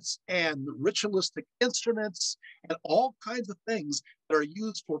amulets and ritualistic instruments and all kinds of things that are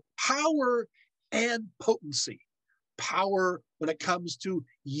used for power and potency. Power when it comes to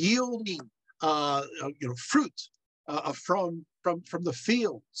yielding, fruit from the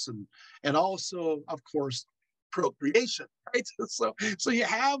fields, and also, of course, procreation. Right. So you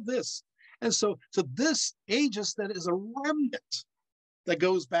have this, and so this aegis that is a remnant that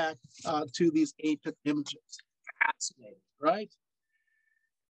goes back to these ancient images. Fascinating, right?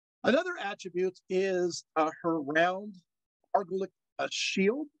 Another attribute is her round argolic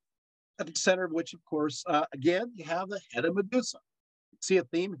shield, at the center of which, of course, again, you have the head of Medusa. See a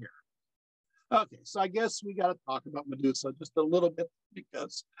theme here. Okay, so I guess we got to talk about Medusa just a little bit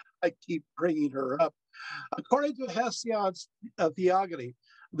because I keep bringing her up. According to Hesiod's Theogony,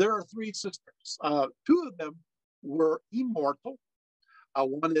 there are three sisters. Two of them were immortal.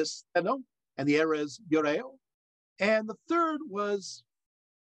 One is Athena, and the other is Ureo. And the third was,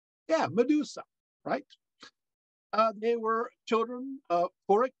 Medusa, right? They were children of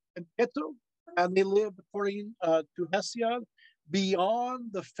Phoric and Peto, and they lived, according to Hesiod,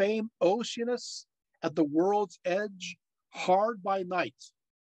 beyond the famed Oceanus at the world's edge, hard by night.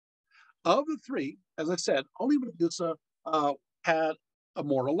 Of the three, as I said, only Medusa had a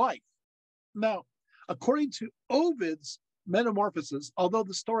mortal life. Now, according to Ovid's Metamorphoses, although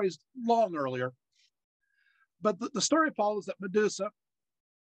the story is long earlier, but the story follows that Medusa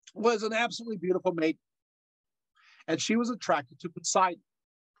was an absolutely beautiful maiden, and she was attracted to Poseidon.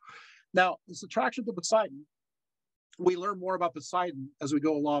 Now, this attraction to Poseidon, we learn more about Poseidon as we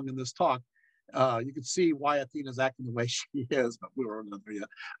go along in this talk. You can see why Athena's acting the way she is, but we weren't there yet.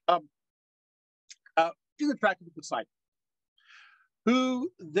 She's attracted to Poseidon,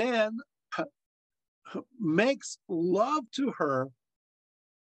 who then makes love to her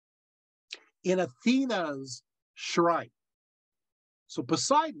in Athena's shrine. So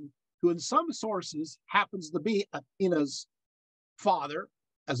Poseidon, who in some sources happens to be Athena's father,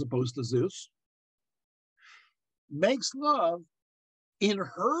 as opposed to Zeus, makes love in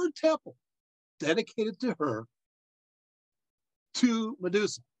her temple, dedicated to her, to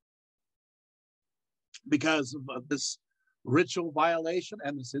Medusa. Because of this ritual violation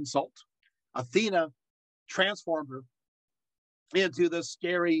and this insult, Athena transformed her into the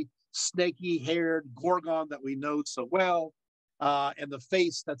scary, snaky-haired Gorgon that we know so well, and the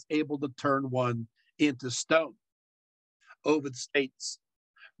face that's able to turn one into stone. Ovid states,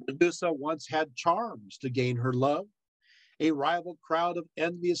 Medusa once had charms to gain her love. A rival crowd of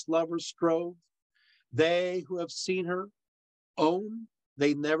envious lovers strove. They who have seen her own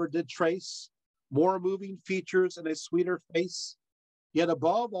they never did trace more moving features and a sweeter face. Yet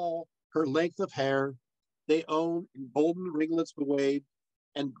above all, her length of hair they own in golden ringlets bewaved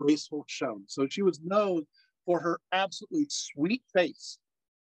and graceful shone. So she was known for her absolutely sweet face.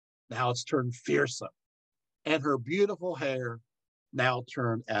 Now it's turned fearsome. And her beautiful hair now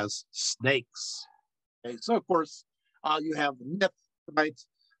turned as snakes. Okay, so of course, you have the myth, right?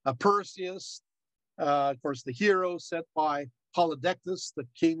 Perseus, of course, the hero sent by Polydectes, the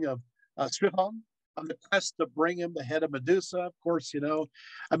king of Strihon, on the quest to bring him the head of Medusa. Of course,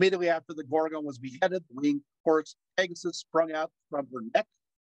 immediately after the Gorgon was beheaded, the winged horse Pegasus sprung out from her neck,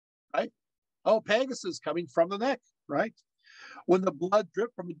 right? Oh, Pegasus coming from the neck, right? When the blood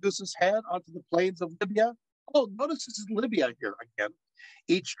dripped from Medusa's head onto the plains of Libya. Oh, notice this is Libya here again.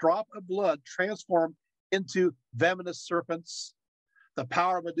 Each drop of blood transformed into venomous serpents. The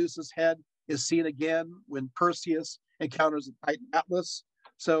power of Medusa's head is seen again when Perseus encounters the Titan Atlas.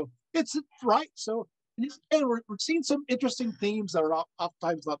 So it's right. So again, we're seeing some interesting themes that are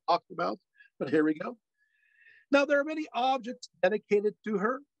oftentimes not talked about, but here we go. Now, there are many objects dedicated to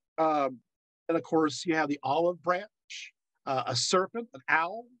her. And of course, you have the olive branch, a serpent, an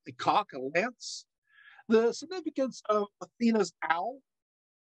owl, a cock, a lance. The significance of Athena's owl,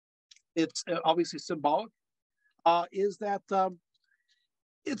 it's obviously symbolic, is that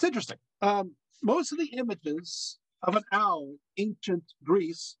it's interesting. Most of the images of an owl in ancient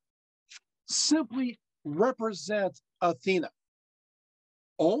Greece simply represent Athena.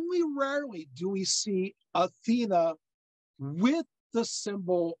 Only rarely do we see Athena with the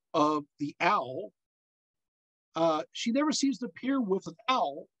symbol of the owl. She never seems to appear with an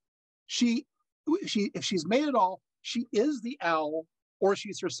owl. If she's made at all, she is the owl or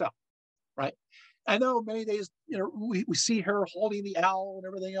she's herself, right? I know many days, we see her holding the owl and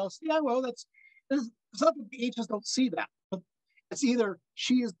everything else. Yeah, well, it's not that the ancients don't see that, but it's either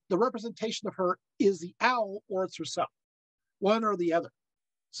the representation of her is the owl or it's herself, one or the other.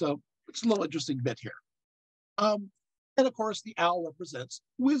 So it's a little interesting bit here. And of course, the owl represents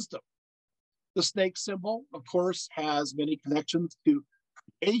wisdom. The snake symbol, of course, has many connections to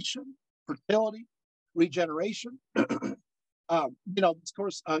creation, fertility, regeneration. Of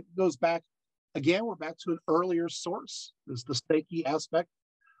course, goes back, again, we're back to an earlier source. There's the snaky aspect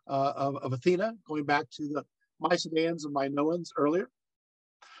of Athena, going back to the Mycenaeans and Minoans earlier.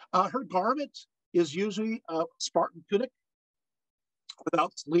 Her garment is usually a Spartan tunic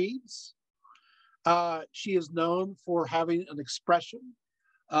without sleeves. She is known for having an expression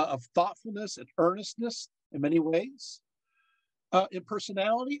of thoughtfulness and earnestness in many ways. In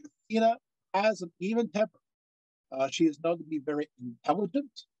personality, Athena has an even temper. She is known to be very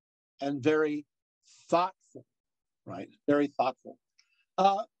intelligent and very thoughtful, right? Very thoughtful.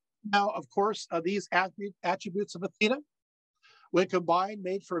 Now, of course, these attributes of Athena, when combined,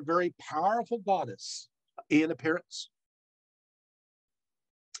 made for a very powerful goddess in appearance.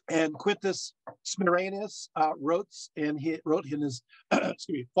 And Quintus Smyrnus wrote in his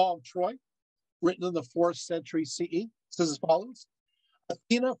Fall of Troy, written in the 4th century CE, says as follows: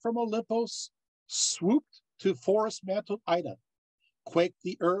 Athena from Olympus swooped to forest-mantled Ida, quaked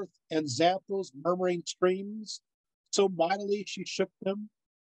the earth and Xanthos' murmuring streams, so mightily she shook them.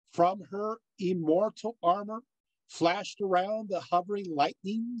 From her immortal armor flashed around the hovering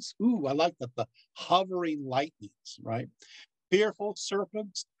lightnings. Ooh, I like that, the hovering lightnings, right? Fearful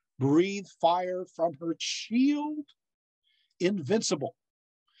serpents breathe fire from her shield, invincible.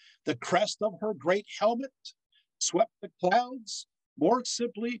 The crest of her great helmet swept the clouds more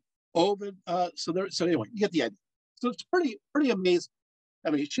simply over. So anyway, you get the idea. So it's pretty amazing.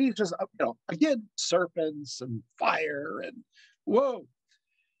 I mean, she's just, again, serpents and fire and whoa.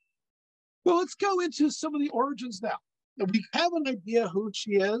 Well, let's go into some of the origins now. We have an idea who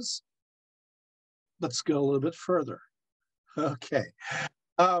she is. Let's go a little bit further. Okay.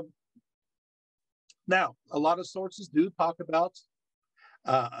 Now, a lot of sources do talk about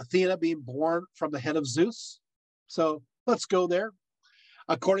Athena being born from the head of Zeus. So let's go there.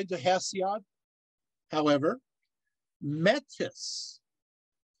 According to Hesiod, however, Metis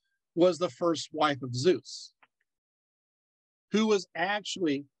was the first wife of Zeus, who was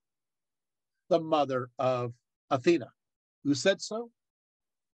actually the mother of Athena. Who said so?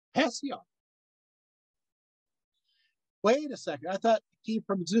 Hesiod. Wait a second. I thought it came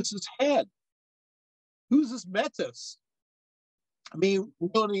from Zeus's head. Who's this Metis? I mean,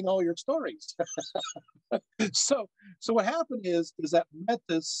 ruining all your stories. So what happened is that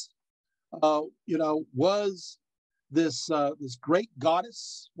Metis, was this great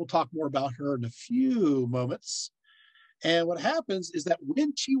goddess. We'll talk more about her in a few moments. And what happens is that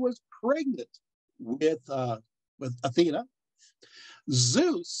when she was pregnant with Athena,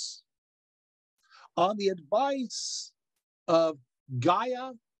 Zeus, on the advice of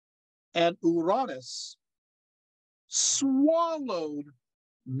Gaia and Uranus, swallowed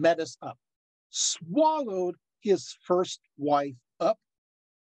Metis up, swallowed his first wife up,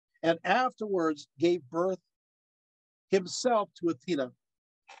 and afterwards gave birth himself to Athena,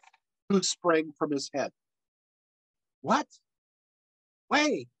 who sprang from his head. What?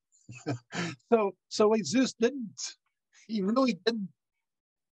 Wait. So wait, Zeus didn't he really didn't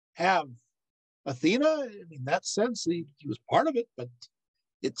have Athena. I mean, in that sense, he was part of it, but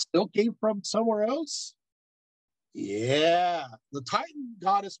it still came from somewhere else. Yeah, the Titan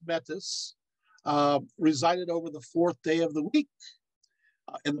goddess Metis resided over the fourth day of the week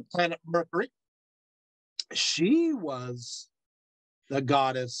in the planet Mercury. She was the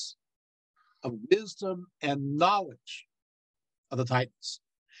goddess of wisdom and knowledge of the Titans.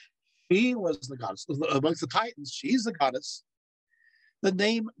 She was the goddess. Amongst the Titans, she's the goddess. The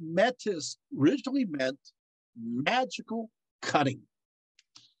name Metis originally meant magical cunning.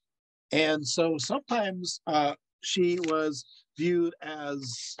 And so sometimes she was viewed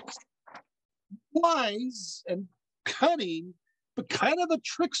as wise and cunning, but kind of a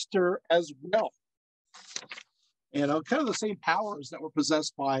trickster as well. You know, kind of the same powers that were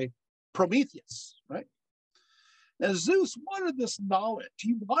possessed by Prometheus, right? And Zeus wanted this knowledge.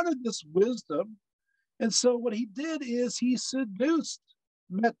 He wanted this wisdom. And so what he did is he seduced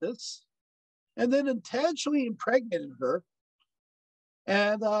Metis and then intentionally impregnated her.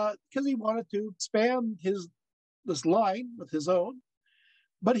 And because he wanted to expand this line with his own.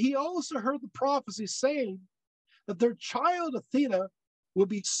 But he also heard the prophecy saying that their child Athena would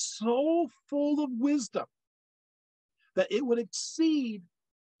be so full of wisdom that it would exceed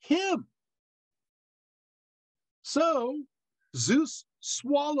him. So Zeus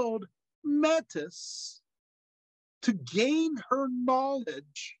swallowed Metis to gain her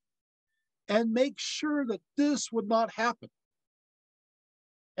knowledge and make sure that this would not happen.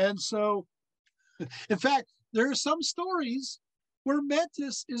 And so, in fact, there are some stories where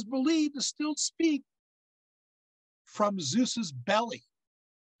Metis is believed to still speak from Zeus's belly.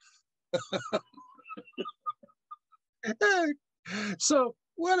 So,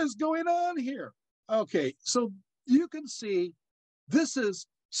 what is going on here? Okay, so you can see this is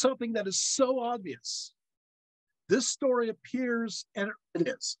something that is so obvious. This story appears, and it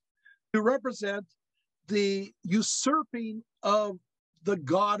is, to represent the usurping of the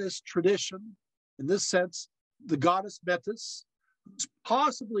goddess tradition. In this sense, the goddess Metis, who's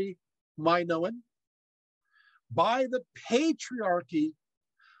possibly Minoan, by the patriarchy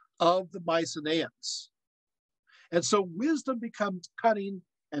of the Mycenaeans. And so wisdom becomes cunning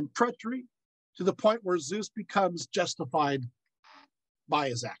and treachery to the point where Zeus becomes justified by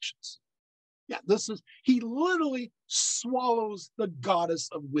his actions. Yeah, he literally swallows the goddess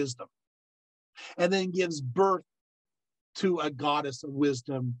of wisdom and then gives birth to a goddess of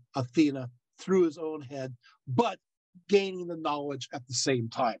wisdom, Athena, through his own head, but gaining the knowledge at the same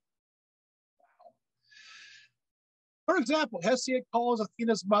time. For example, Hesiod calls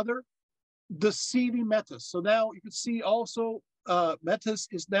Athena's mother deceiving Metis. So now you can see also Metis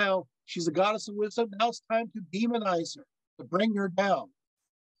is now, she's a goddess of wisdom. Now it's time to demonize her, to bring her down.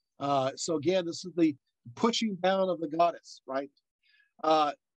 So again, this is the pushing down of the goddess, right?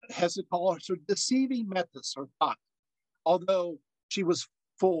 Hesiod calls her deceiving Metis, or thought, although she was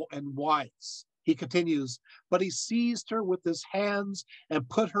full and wise. He continues, but he seized her with his hands and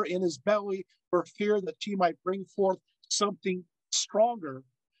put her in his belly for fear that she might bring forth something stronger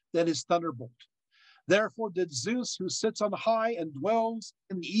than his thunderbolt. Therefore did Zeus, who sits on high and dwells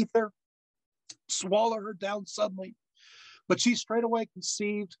in the ether, swallow her down suddenly. But she straightway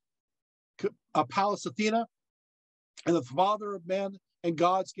conceived Pallas Athena, and the father of men and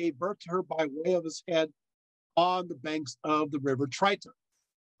gods gave birth to her by way of his head on the banks of the river Triton.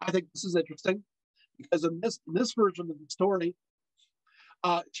 I think this is interesting because in this version of the story,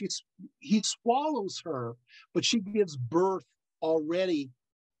 he swallows her, but she gives birth already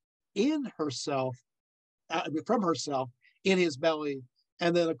in herself, from herself, in his belly,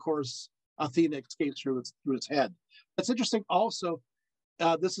 and then of course Athena escapes through his head. It's interesting also.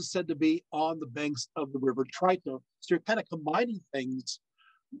 This is said to be on the banks of the river Triton. So you're kind of combining things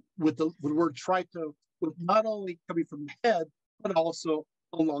with the word Triton, with not only coming from the head, but also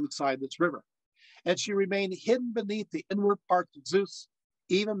alongside this river. And she remained hidden beneath the inward parts of Zeus,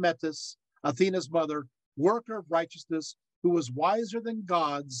 even Metis, Athena's mother, worker of righteousness, who was wiser than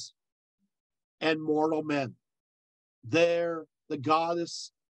gods and mortal men. There, the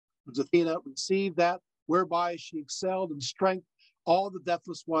goddess, Athena, received that whereby she excelled in strength all the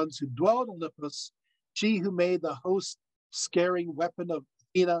deathless ones who dwelled in Olympus, she who made the host-scaring weapon of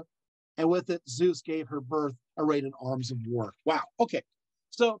Athena, and with it Zeus gave her birth, arrayed in arms of war. Wow. Okay.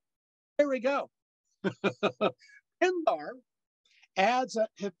 So here we go. Pindar adds that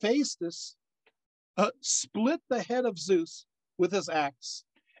Hephaestus split the head of Zeus with his axe,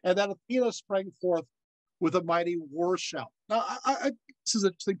 and that Athena sprang forth with a mighty war shout. Now, this is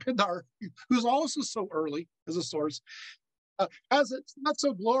interesting. Pindar, who's also so early as a source, as it's not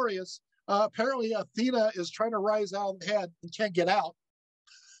so glorious, Apparently, Athena is trying to rise out of the head and can't get out.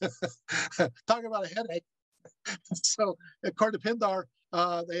 Talking about a headache. So, according to Pindar,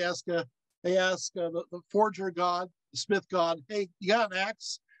 they ask the forger god, the smith god, "Hey, you got an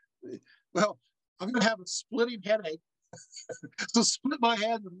axe?" Well, I'm going to have a splitting headache, so split my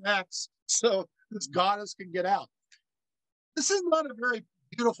head with an axe so this goddess can get out. This is not a very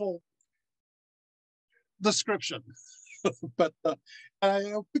beautiful description, but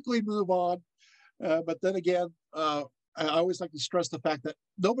I'll quickly move on. But then again, I always like to stress the fact that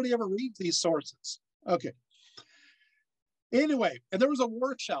nobody ever reads these sources. Okay. Anyway, and there was a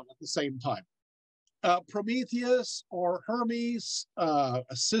war shout at the same time. Prometheus or Hermes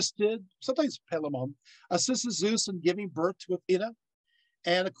assisted, sometimes Pelamon, assisted Zeus in giving birth to Athena.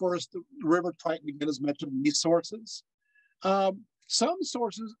 And of course, the river Triton again is mentioned in these sources. Some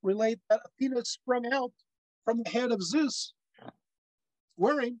sources relate that Athena sprung out from the head of Zeus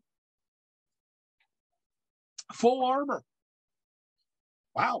wearing full armor.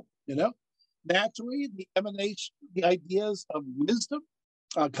 Wow, naturally, the emanation, the ideas of wisdom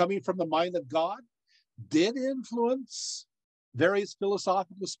coming from the mind of God did influence various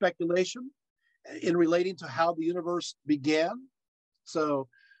philosophical speculation in relating to how the universe began. So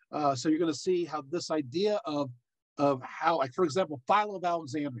you're going to see how this idea of how, like for example, Philo of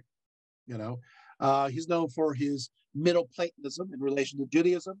Alexandria, he's known for his Middle Platonism in relation to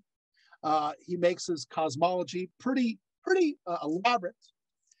Judaism. He makes his cosmology pretty elaborate,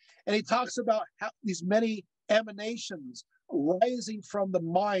 and he talks about how these many emanations rising from the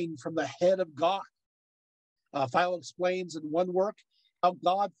mind, from the head of God. Philo explains in one work how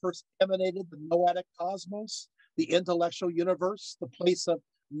God first emanated the noetic cosmos, the intellectual universe, the place of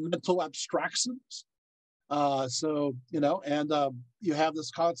mental abstractions. You have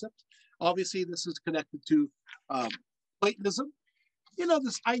this concept. Obviously, this is connected to Platonism.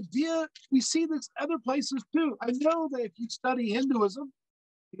 This idea, we see this other places too. I know that if you study Hinduism,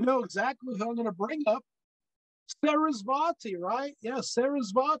 you know exactly who I'm going to bring up. Sarasvati, right? Yeah,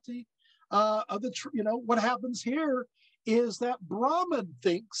 Sarasvati. What happens here is that Brahman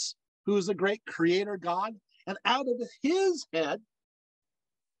thinks, who is a great creator god, and out of his head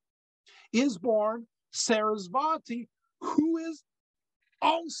is born Sarasvati, who is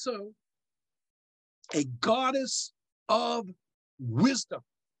also a goddess of wisdom.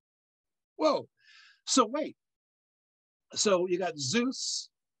 Whoa. So wait. So you got Zeus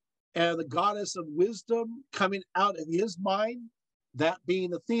and the goddess of wisdom coming out of his mind, that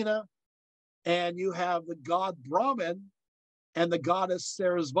being Athena, and you have the god Brahman and the goddess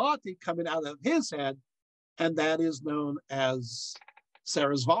Sarasvati coming out of his head, and that is known as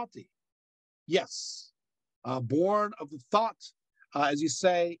Sarasvati. Yes, born of the thought, as you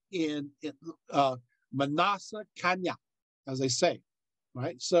say in Manasa Kanya, as they say,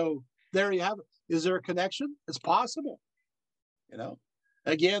 right? So there you have it. Is there a connection? It's possible.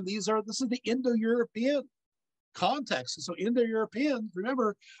 Again, this is the Indo-European context. So Indo-Europeans,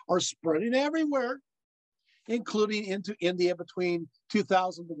 remember, are spreading everywhere, including into India between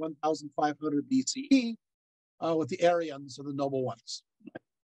 2000 to 1500 BCE, with the Aryans or the noble ones.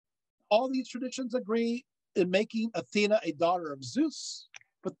 All these traditions agree in making Athena a daughter of Zeus,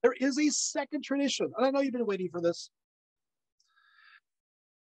 but there is a second tradition, and I know you've been waiting for this.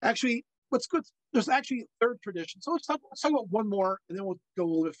 Actually, what's good, there's actually a third tradition. So let's talk about one more, and then we'll go a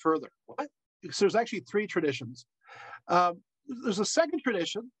little bit further. What? Because there's actually three traditions. There's a second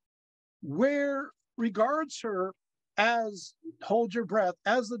tradition where regards her as, hold your breath,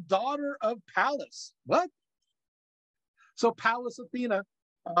 as the daughter of Pallas. What? So Pallas Athena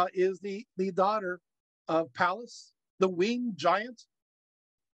is the daughter of Pallas, the winged giant,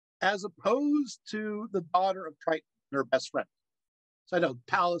 as opposed to the daughter of Triton, her best friend. So I know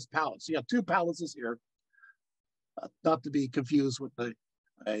Pallas. You have two Pallases here, not to be confused with a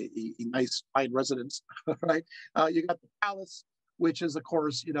nice fine residence, right? You got the Pallas, which is, of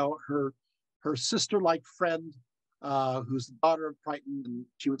course, her sister-like friend, who's the daughter of Triton, and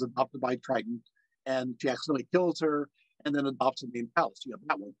she was adopted by Triton, and she accidentally kills her, and then adopts the name Pallas. You have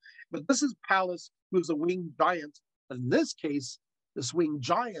that one. But this is Pallas, who's a winged giant. In this case, this winged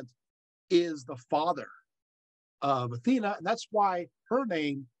giant is the father of Athena, and that's why her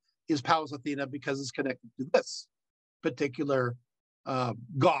name is Pallas Athena, because it's connected to this particular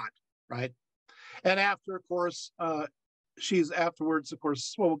god, right? And after, of course, she's afterwards, of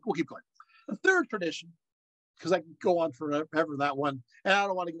course, well, we'll keep going. The third tradition, because I can go on forever that one, and I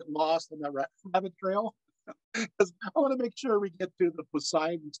don't want to get lost on that rabbit trail, because I want to make sure we get to the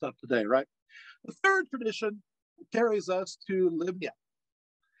Poseidon stuff today, right? The third tradition carries us to Libya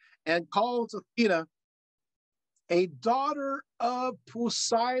and calls Athena a daughter of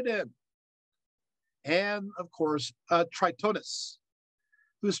Poseidon. and of course, Tritonus.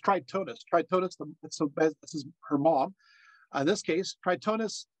 Who's Tritonus? Tritonus, this is her mom. In this case,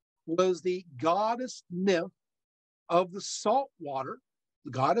 Tritonus was the goddess nymph of the salt water,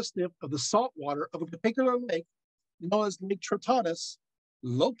 the goddess nymph of the salt water of a particular lake known as Lake Tritonus,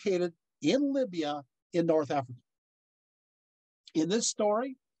 located in Libya in North Africa. In this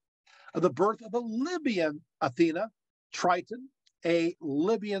story of the birth of the Libyan Athena, Triton, a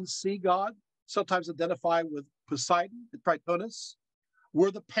Libyan sea god, sometimes identified with Poseidon and Tritonus,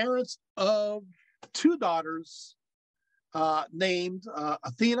 were the parents of two daughters named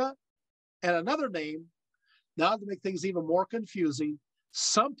Athena and another name. Now, to make things even more confusing,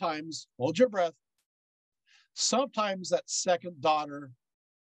 sometimes, hold your breath, sometimes that second daughter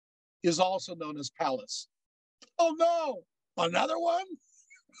is also known as Pallas. Oh no, another one?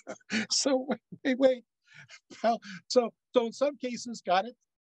 So wait. So in some cases, got it.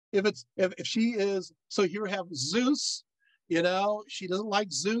 If she is, so here we have Zeus, she doesn't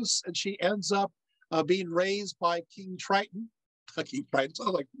like Zeus and she ends up being raised by King Triton. King Triton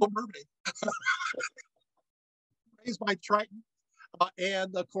sounds like a mermaid. Raised by Triton.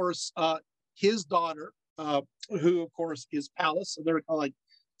 And of course, his daughter, who of course is Pallas. So they're kind of like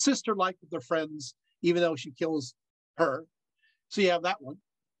sister-like with their friends, even though she kills her. So you have that one.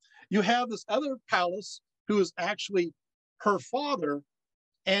 You have this other Pallas who is actually her father.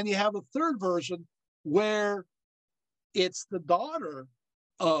 And you have a third version where it's the daughter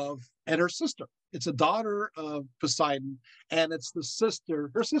of, and her sister. It's a daughter of Poseidon, and it's the sister,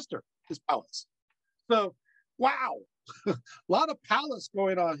 her sister is Pallas. So, wow, a lot of Pallas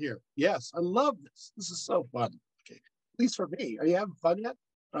going on here. Yes, I love this. This is so fun. Okay, at least for me. Are you having fun yet?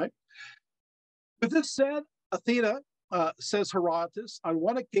 All right. With this said, Athena, says Herodotus, on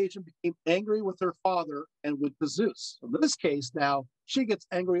one occasion became angry with her father and with Zeus. In this case, now she gets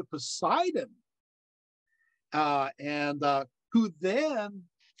angry with Poseidon, who then,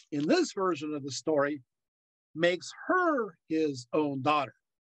 in this version of the story, makes her his own daughter.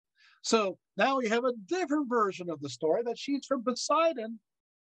 So now we have a different version of the story that she's from Poseidon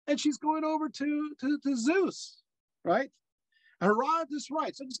and she's going over to Zeus, right? Herodotus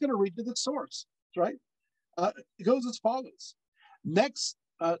writes, I'm just going to read you the source, right? It goes as follows. Next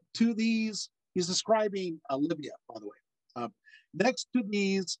to these, he's describing Libya, by the way. Next to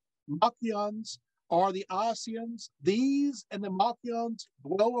these Machians are the Asians. These and the Machians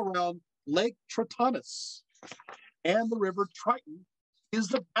dwell around Lake Tritonus, and the river Triton is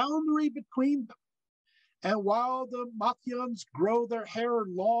the boundary between them. And while the Machians grow their hair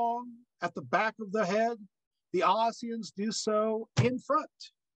long at the back of the head, the Asians do so in front.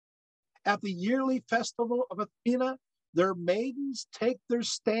 At the yearly festival of Athena, their maidens take their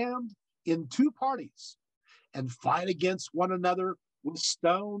stand in two parties and fight against one another with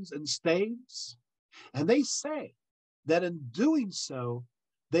stones and staves. And they say that in doing so,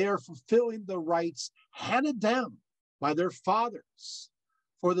 they are fulfilling the rites handed down by their fathers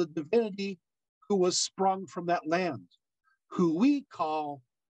for the divinity who was sprung from that land, who we call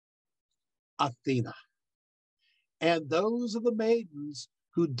Athena. And those of the maidens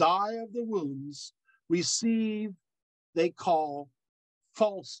who die of the wounds receive, they call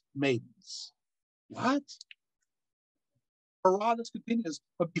false maidens. What? Herodotus continues,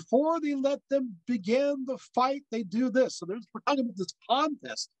 but before they let them begin the fight, they do this. So we're talking about this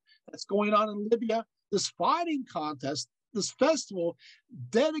contest that's going on in Libya, this fighting contest, this festival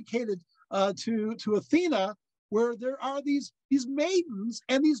dedicated to Athena, where there are these maidens,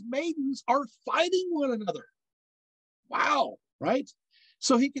 and these maidens are fighting one another. Wow, right?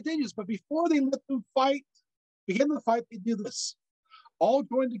 So he continues, but before they let them begin the fight, they do this. All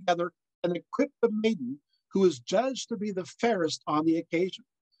join together and equip the maiden who is judged to be the fairest on the occasion,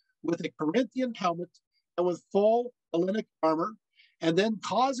 with a Corinthian helmet and with full Hellenic armor, and then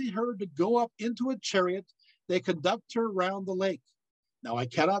causing her to go up into a chariot, they conduct her round the lake. Now I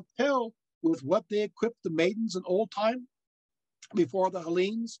cannot tell with what they equipped the maidens in old time, before the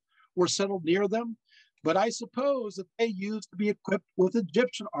Hellenes were settled near them, but I suppose that they used to be equipped with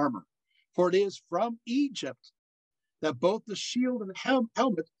Egyptian armor, for it is from Egypt that both the shield and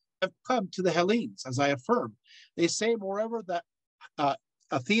helmet have come to the Hellenes, as I affirm. They say, moreover, that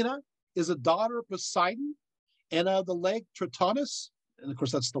Athena is a daughter of Poseidon and of the lake Tritonus, and of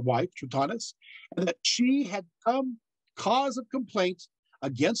course that's the wife, Tritonus, and that she had come cause of complaint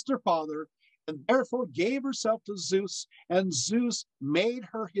against her father, and therefore gave herself to Zeus, and Zeus made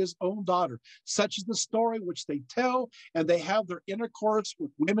her his own daughter. Such is the story which they tell, and they have their intercourse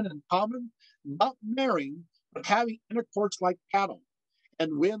with women in common, not marrying, but having intercourse like cattle.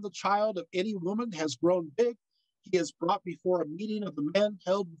 And when the child of any woman has grown big, he is brought before a meeting of the men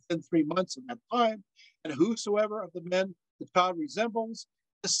held within 3 months of that time, and whosoever of the men the child resembles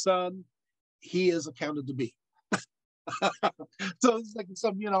his son, he is accounted to be. So it's like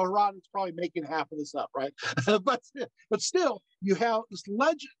some, Rod is probably making half of this up, right? but still, you have this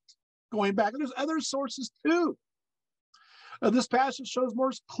legend going back, and there's other sources too. This passage shows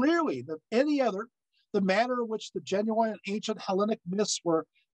more clearly than any other the manner in which the genuine ancient Hellenic myths were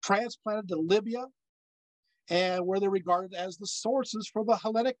transplanted to Libya and where they're regarded as the sources for the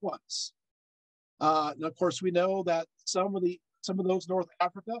Hellenic ones. And of course, we know that some of those North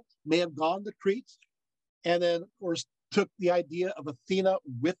Africa may have gone to Crete, and then, of course, took the idea of Athena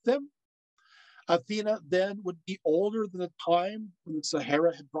with them. Athena then would be older than the time when the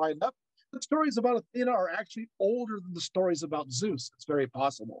Sahara had dried up. The stories about Athena are actually older than the stories about Zeus. It's very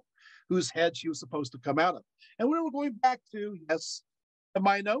possible, whose head she was supposed to come out of. And we're going back to, yes, the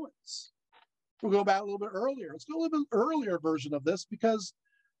Minoans. We'll go back a little bit earlier. Let's go a little bit earlier version of this, because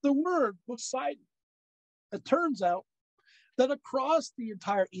the word Poseidon, it turns out that across the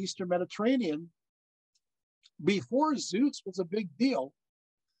entire Eastern Mediterranean, before Zeus was a big deal,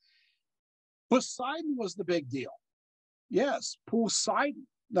 Poseidon was the big deal. Yes, Poseidon.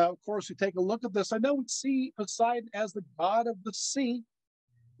 Now, of course, we take a look at this. I know we see Poseidon as the god of the sea,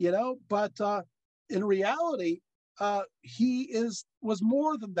 but in reality, he was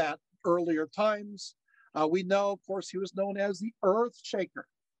more than that earlier times. We know, of course, he was known as the Earth Shaker.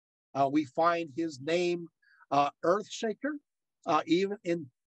 We find his name, Earth Shaker, even in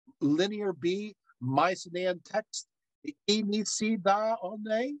Linear B, Mycenaean text,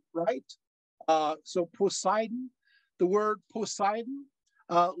 right? So Poseidon, the word Poseidon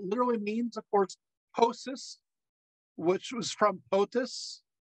literally means, of course, posis, which was from potus,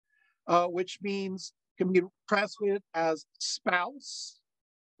 which can be translated as spouse,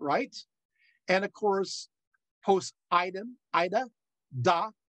 right? And of course, Poseidon, Ida, da,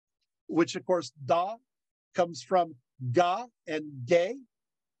 which of course, da comes from ga and gay.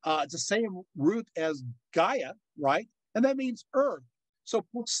 It's the same root as Gaia, right? And that means earth. So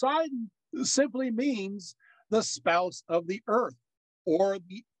Poseidon simply means the spouse of the earth, or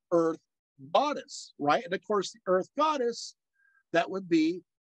the earth goddess, right? And of course, the earth goddess, that would be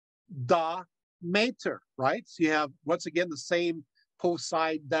Da Mater, right? So you have, once again, the same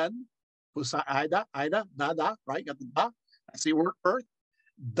Poseidon, Poseida, Ida, da, right? You got the da. That's the word earth.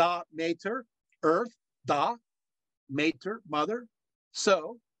 Da Mater, earth, da, Mater, mother.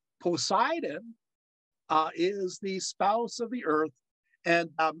 So Poseidon is the spouse of the earth, and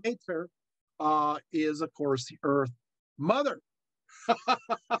Mater is, of course, the earth mother.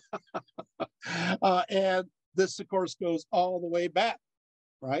 And this, of course, goes all the way back,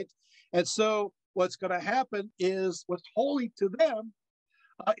 right? And so what's going to happen is what's holy to them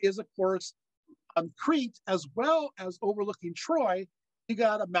is, of course, on Crete, as well as overlooking Troy, you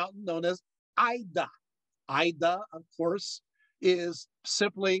got a mountain known as Ida. Ida, of course, is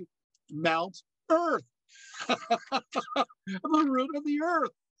simply Mount Earth, the root of the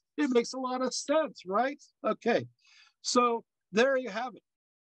earth. It makes a lot of sense, right? Okay, so there you have it.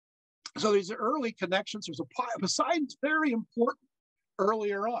 So these are early connections. There's Poseidon's very important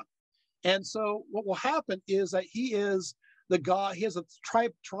earlier on. And so what will happen is that he is the god, he has a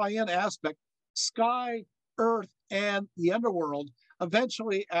triune aspect, sky, earth, and the underworld.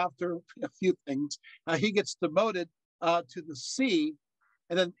 Eventually, after a few things, he gets demoted to the sea,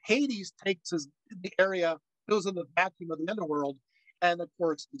 and then Hades takes the area, goes in the vacuum of the underworld, and of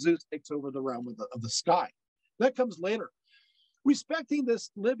course, Zeus takes over the realm of the sky. That comes later. Respecting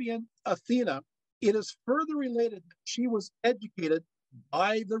this Libyan Athena, it is further related that she was educated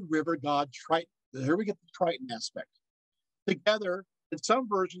by the river god Triton. Here we get the Triton aspect. Together, in some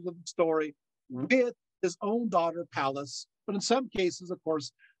versions of the story, with his own daughter Pallas, but in some cases, of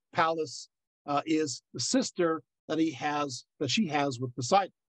course, Pallas is the sister that she has with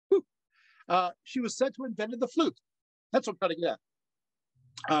Poseidon. She was said to have invented the flute. That's what I'm trying to get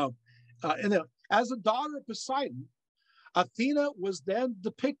at. As a daughter of Poseidon, Athena was then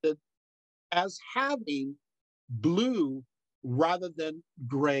depicted as having blue rather than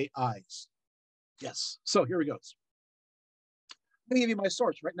gray eyes. Yes. So here he goes. Let me give you my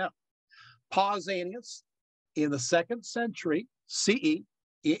source right now. Pausanias, in the 2nd century CE,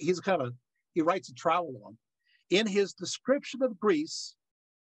 he writes a travel log. In his description of Greece,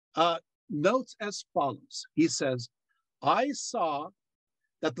 notes as follows. He says, I saw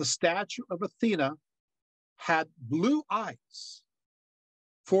that the statue of Athena had blue eyes,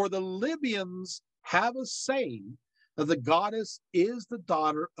 for the Libyans have a saying that the goddess is the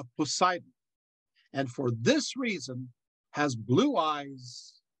daughter of Poseidon, and for this reason has blue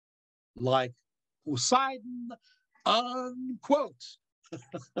eyes like Poseidon, unquote.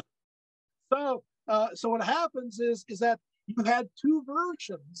 So what happens is that you had two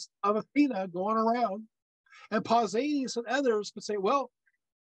versions of Athena going around, and Pausanias and others could say, well,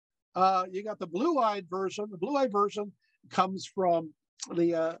 you got the blue-eyed version. The blue-eyed version comes from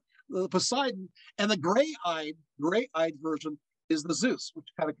the Poseidon, and the gray-eyed version is the Zeus, which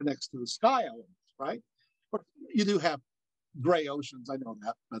kind of connects to the sky elements, right? But you do have gray oceans, I know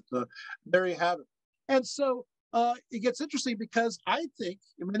that, but there you have it. And so it gets interesting because I think,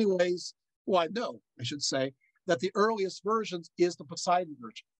 in many ways, well, I know, I should say, that the earliest versions is the Poseidon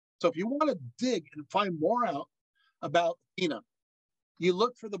version. So if you want to dig and find more out about Athena, you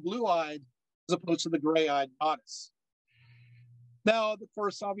look for the blue-eyed as opposed to the gray-eyed goddess. Now, of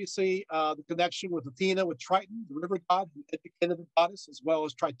course, obviously, the connection with Athena, with Triton, the river god who educated the goddess, as well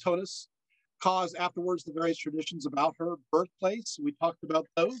as Tritonus, caused afterwards the various traditions about her birthplace. We talked about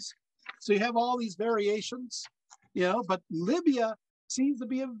those. So you have all these variations, but Libya seems to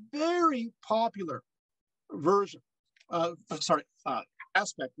be a very popular version,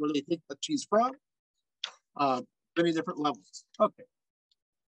 aspect where they think that she's from, many different levels. Okay.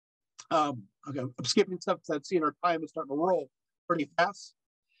 Okay, I'm skipping stuff because I've seen our time is starting to roll pretty fast.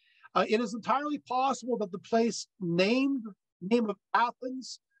 It is entirely possible that the place name of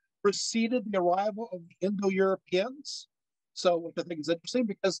Athens preceded the arrival of the Indo-Europeans. So, which I think is interesting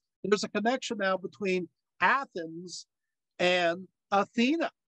because there's a connection now between Athens and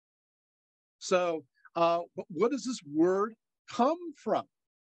Athena. So, what does this word come from?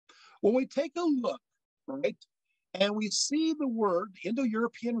 When we take a look, right, and we see the word, the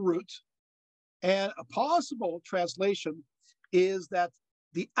Indo-European root, and a possible translation is that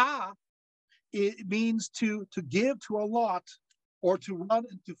the it means to give, to allot, or to run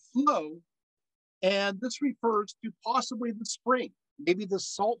and to flow. And this refers to possibly the spring, maybe the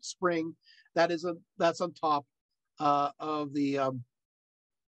salt spring that's on top of the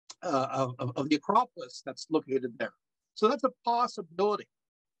Acropolis that's located there. So that's a possibility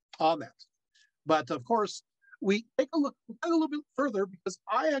on that. But of course, we take a look a little bit further because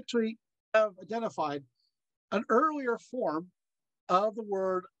I actually have identified an earlier form of the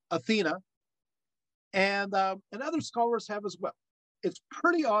word Athena, and other scholars have as well. It's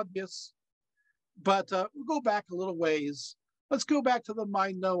pretty obvious, but we'll go back a little ways. Let's go back to the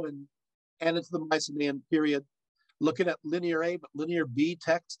Minoan and into the Mycenaean period, looking at linear A, but linear B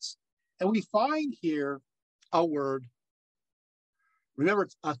texts. And we find here a word. Remember,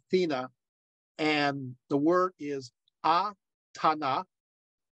 it's Athena, and the word is Atana,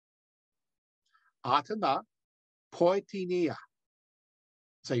 Poitinia.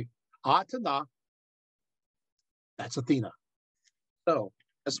 Say Atana, that's Athena. So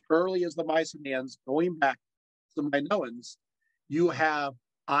as early as the Mycenaeans, going back to the Minoans, you have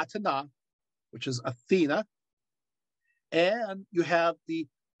Atana, which is Athena, and you have the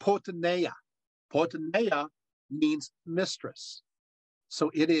Potineia. Potineia means mistress.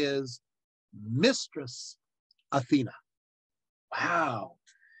 So it is Mistress Athena. Wow.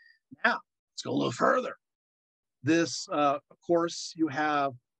 Now, let's go a little further. This, of course, you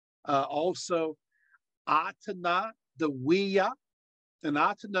have also Atena, the Wea, and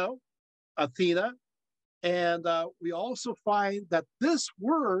Ateno, Athena. And we also find that this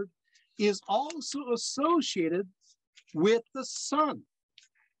word is also associated with the sun.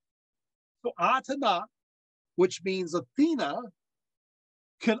 So Atena, which means Athena,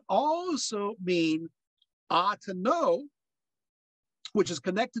 can also mean Ateno, which is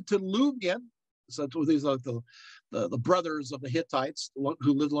connected to Lumion. So these are the brothers of the Hittites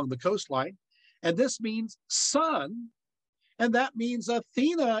who lived along the coastline. And this means sun. And that means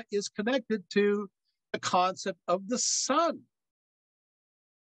Athena is connected to the concept of the sun,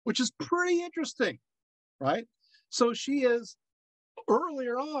 which is pretty interesting, right? So she is,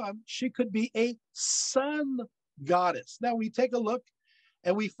 earlier on, she could be a sun goddess. Now we take a look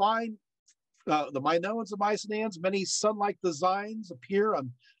and we find the Minoans and Mycenaeans, many sun-like designs appear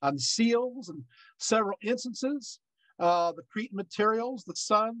on seals and several instances. The Cretan materials, the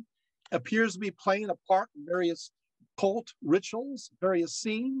sun, appears to be playing a part in various cult rituals, various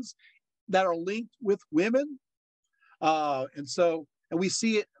scenes that are linked with women. And we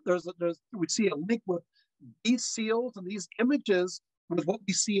see it, we see a link with these seals and these images with what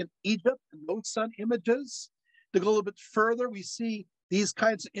we see in Egypt and those sun images. To go a little bit further, we see these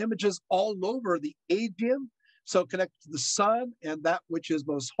kinds of images all over the Aegean, so connected to the sun and that which is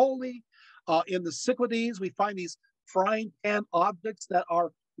most holy. In the Cyclades, we find these frying pan objects that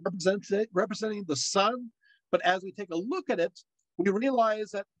are representing the sun. But as we take a look at it, we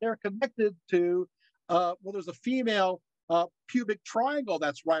realize that they're connected to, there's a female pubic triangle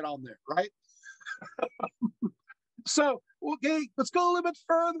that's right on there, right? So, okay, let's go a little bit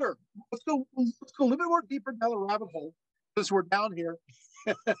further. Let's go a little bit more deeper down the rabbit hole because we're down here.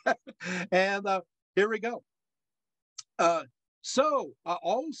 And here we go. Also,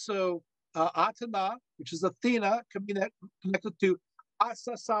 Athena, which is Athena, connected to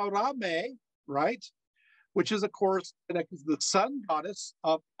Asasaurame, right? Which is, of course, connected to the sun goddess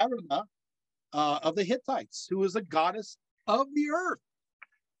of Athena, of the Hittites, who is a goddess of the earth.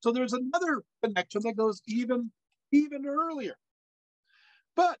 So there's another connection that goes even earlier.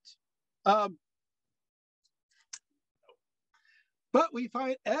 But we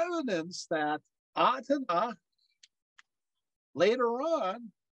find evidence that Athena later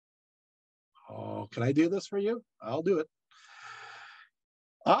on, oh, can I do this for you? I'll do it.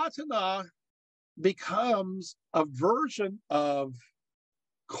 Athena becomes a version of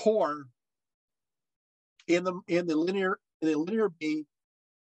Kor in the linear B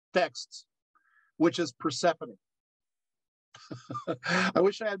texts, which is Persephone. I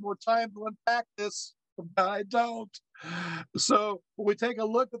wish I had more time to unpack this, but I don't. So when we take a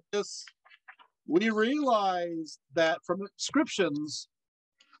look at this, we realize that from inscriptions,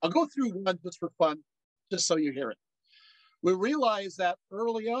 I'll go through one just for fun, just so you hear it. We realize that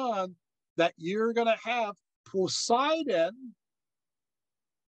early on that you're going to have Poseidon,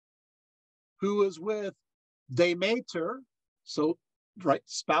 who is with Demeter, so right,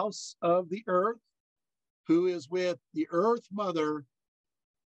 spouse of the earth, who is with the earth mother,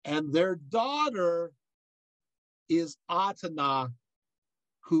 and their daughter is Athena,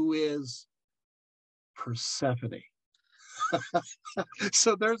 who is Persephone.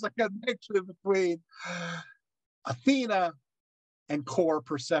 So there's a connection between Athena and Kor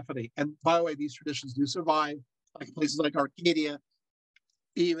Persephone. And by the way, these traditions do survive, like places like Arcadia,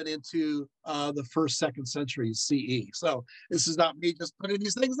 even into the 1st, 2nd century CE. So this is not me just putting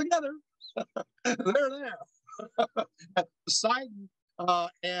these things together. They're there. Poseidon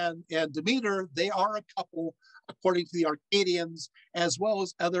and Demeter, they are a couple, according to the Arcadians, as well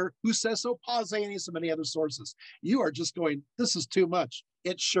as other, who says so, Pausanias, and many other sources. You are just going, this is too much.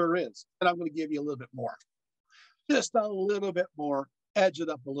 It sure is. And I'm going to give you a little bit more. Just a little bit more, edge it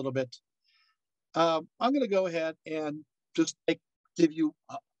up a little bit. I'm going to go ahead and just give you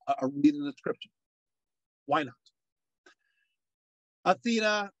a reading inscription. Why not?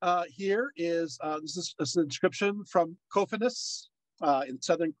 Athena here is, this is an inscription from Cophanus in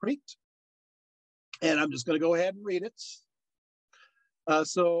southern Crete. And I'm just going to go ahead and read it.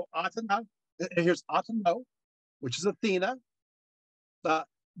 So Athena, here's Athena, which is Athena. The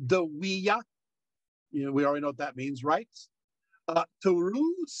Wia, we already know what that means, right?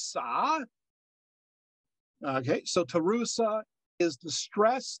 Tarusa. Okay, so Tarusa is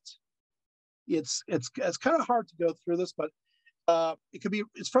distressed. It's kind of hard to go through this, but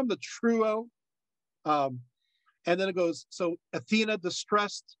it's from the Truo. And then it goes, so Athena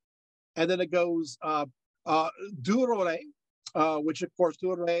distressed, and then it goes Durore, which of course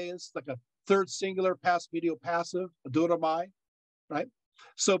Durore is like a third singular past medial passive, Duramai, right?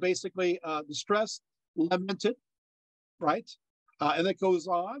 So basically distressed, lamented, right? And it goes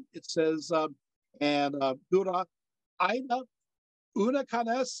on, it says, and Dura Aina Una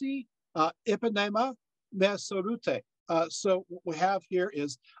Kanesi Ipanema Mesorute. So what we have here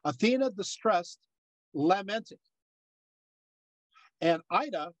is Athena distressed, lamented. And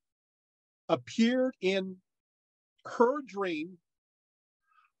Ida appeared in her dream,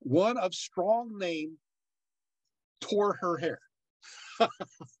 one of strong name tore her hair.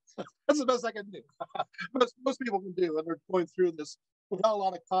 That's the best I can do. most people can do when they're going through this without a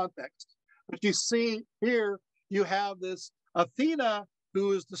lot of context. But you see here, you have this Athena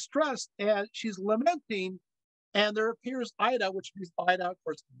who is distressed and she's lamenting, and there appears Ida, which means Ida, of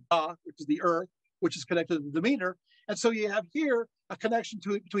course, which is the earth, which is connected to the Demeter. And so you have here a connection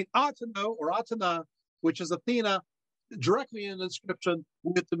between Athena or Athena, which is Athena, directly in the inscription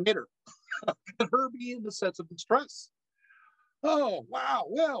with Demeter, and her being in the sense of distress. Oh, wow.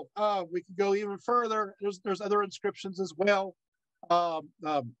 Well, we can go even further. There's other inscriptions as well. From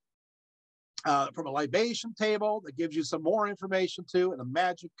a libation table that gives you some more information too, and a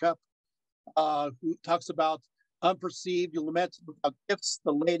magic cup who talks about unperceived, you lament without gifts,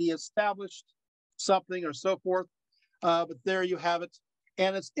 the lady established something or so forth. But there you have it.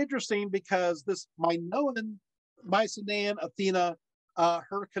 And it's interesting because this Minoan, Mycenaean Athena,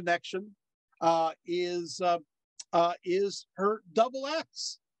 her connection is her double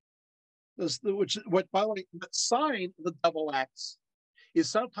X. What, by the way, the sign of the double X is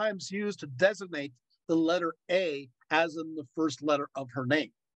sometimes used to designate the letter A as in the first letter of her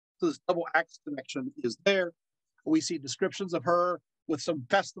name. So this double X connection is there. We see descriptions of her with some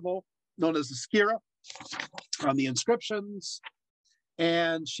festival known as the Skira on the inscriptions.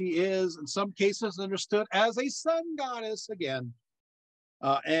 And she is, in some cases, understood as a sun goddess again,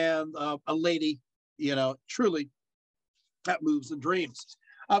 and a lady, truly that moves in dreams.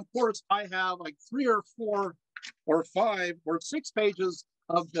 Of course, I have like 3 or 4 or 5 or 6 pages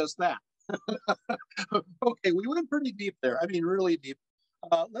of just that. Okay, we went pretty deep there. I mean, really deep.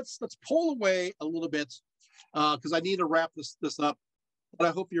 Let's pull away a little bit because I need to wrap this up. But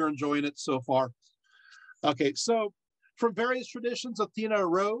I hope you're enjoying it so far. Okay, so from various traditions, Athena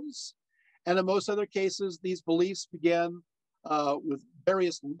arose, and in most other cases, these beliefs began with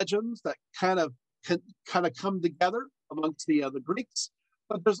various legends that kind of come together amongst the Greeks.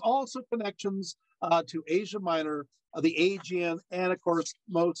 But there's also connections to Asia Minor, the Aegean, and of course,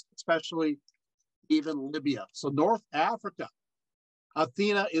 most especially even Libya. So North Africa,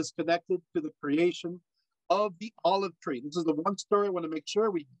 Athena is connected to the creation of the olive tree. This is the one story I want to make sure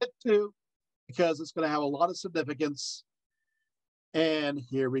we get to because it's going to have a lot of significance. And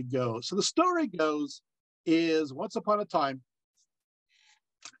here we go. So the story goes is once upon a time,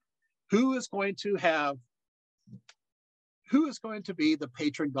 who is going to be the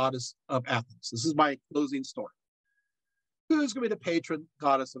patron goddess of Athens? This is my closing story. Who is going to be the patron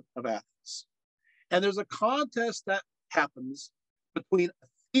goddess of Athens? And there's a contest that happens between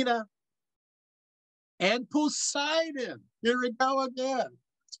Athena and Poseidon. Here we go again.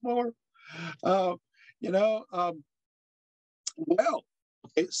 It's more, well,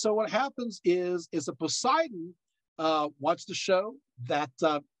 okay, so what happens is a Poseidon wants to show that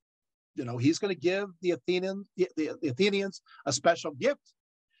he's going to give the Athenians a special gift.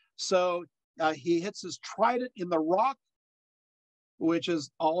 So he hits his trident in the rock, which is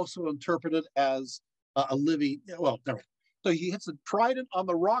also interpreted as a living. Well, never. So he hits a trident on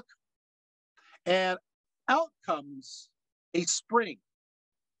the rock, and out comes a spring.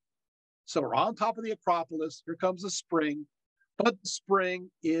 So we're on top of the Acropolis. Here comes a spring, but the spring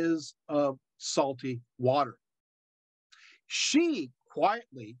is of salty water. She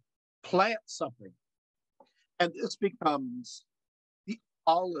quietly plants something, and this becomes the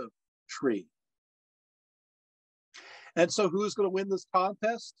olive tree. And so who's going to win this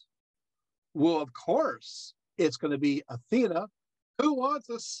contest? Well, of course, it's going to be Athena. Who wants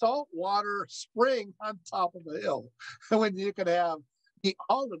a saltwater spring on top of a hill when you can have the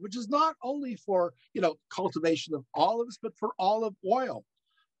olive, which is not only for cultivation of olives, but for olive oil,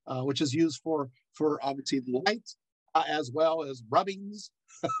 which is used for obviously light as well as rubbings,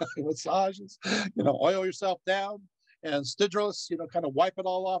 massages. Oil yourself down and Stidros, kind of wipe it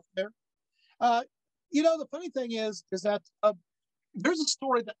all off there. The funny thing is that there's a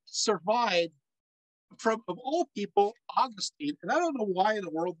story that survived from, of all people, Augustine. And I don't know why in the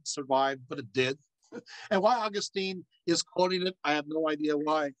world it survived, but it did. And why Augustine is quoting it, I have no idea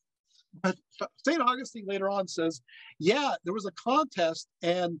why. But St. Augustine later on says, yeah, there was a contest,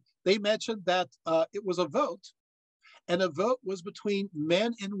 and they mentioned that it was a vote. And a vote was between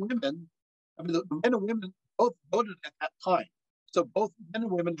men and women. I mean, the men and women both voted at that time. So both men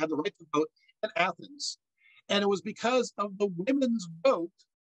and women had the right to vote in Athens. And it was because of the women's vote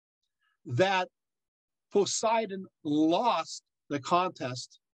that Poseidon lost the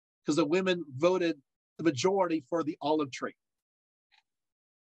contest, because the women voted the majority for the olive tree.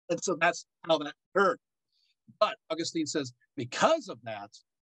 And so that's how that occurred. But Augustine says, because of that,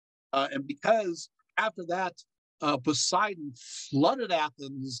 and because after that, Poseidon flooded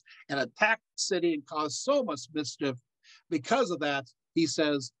Athens and attacked the city and caused so much mischief, because of that, he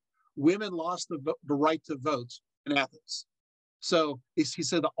says, women lost the right to vote in Athens. So he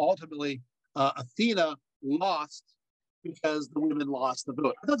said that ultimately Athena lost because the women lost the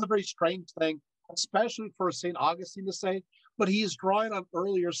vote. That's a very strange thing, especially for St. Augustine to say, but he is drawing on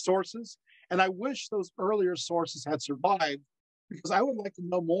earlier sources. And I wish those earlier sources had survived, because I would like to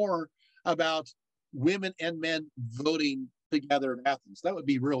know more about women and men voting together in Athens. That would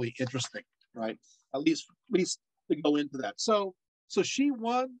be really interesting, right? At least to go into that. So she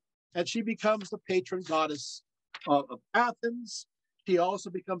won, and she becomes the patron goddess of Athens. She also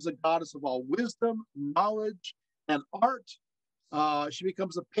becomes a goddess of all wisdom, knowledge, and art. She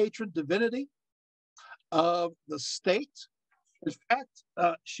becomes a patron divinity of the state. In fact,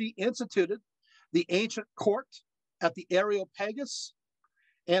 she instituted the ancient court at the Areopagus.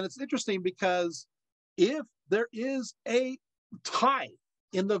 And it's interesting because if there is a tie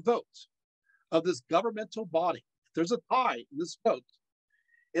in the vote of this governmental body, if there's a tie in this vote,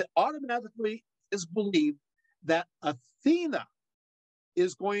 it automatically is believed that Athena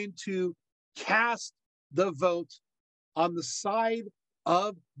is going to cast the vote on the side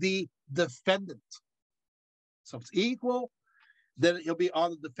of the defendant. So it's equal. then it'll be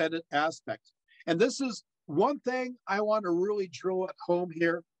on the defendant aspect. And this is one thing I want to really drill at home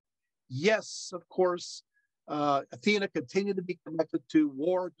here. Yes, of course, Athena continued to be connected to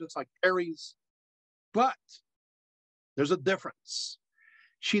war, just like Ares, but there's a difference.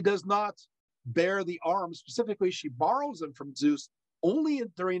 She does not bear the arms. Specifically, she borrows them from Zeus only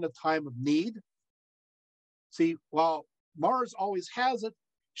during a time of need. See, while Mars always has it,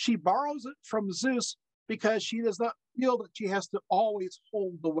 she borrows it from Zeus because she does not feel that she has to always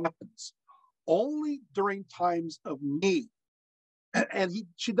hold the weapons, only during times of need. And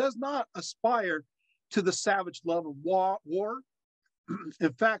she does not aspire to the savage love of war.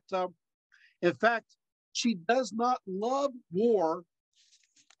 In fact, she does not love war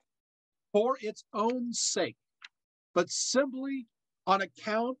for its own sake, but simply on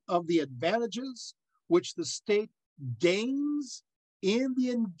account of the advantages which the state gains in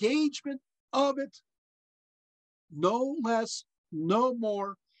the engagement of it. No less, no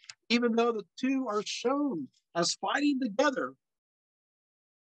more, even though the two are shown as fighting together,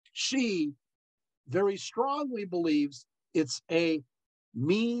 she very strongly believes it's a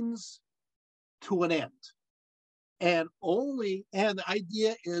means to an end. And the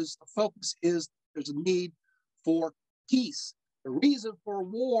idea is, the focus is there's a need for peace. The reason for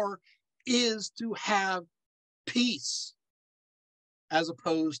war is to have peace, as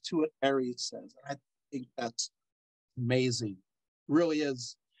opposed to what Ares says. I think that's amazing, really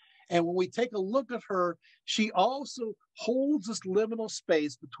is. And when we take a look at her, she also holds this liminal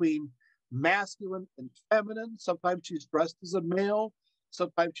space between masculine and feminine. Sometimes she's dressed as a male,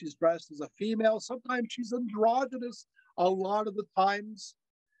 sometimes she's dressed as a female, sometimes she's androgynous a lot of the times.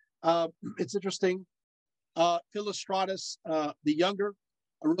 It's interesting. Philostratus, the younger,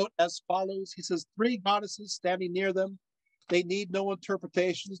 wrote as follows. He says, 3 goddesses standing near them. They need no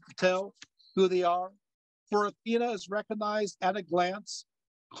interpretations to tell who they are. For Athena is recognized at a glance,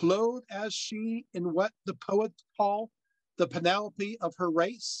 clothed as she in what the poets call the Penelope of her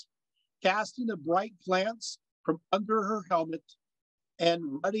race, casting a bright glance from under her helmet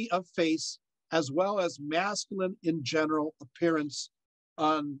and ruddy of face, as well as masculine in general appearance,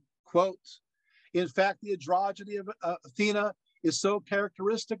 unquote. In fact, the androgyny of Athena is so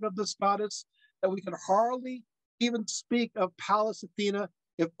characteristic of this goddess that we can hardly even speak of Pallas Athena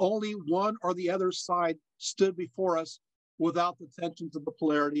if only one or the other side stood before us without the tensions of the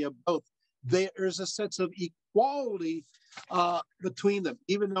polarity of both. There is a sense of equality between them.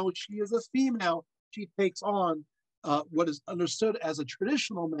 Even though she is a female, she takes on what is understood as a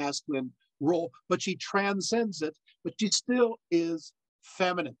traditional masculine role, but she transcends it, but she still is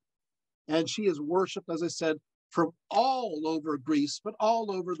feminine. And she is worshipped, as I said, from all over Greece, but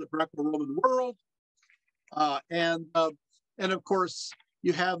all over the Greco-Roman world. And of course,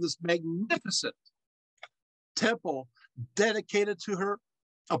 you have this magnificent temple dedicated to her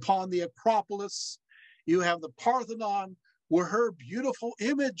upon the Acropolis. You have the Parthenon, where her beautiful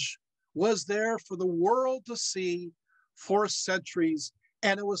image was there for the world to see for centuries,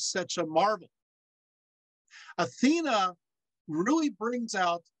 and it was such a marvel. Athena really brings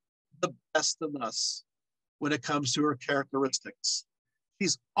out the best in us when it comes to her characteristics.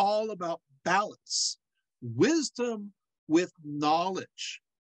 She's all about balance, wisdom with knowledge,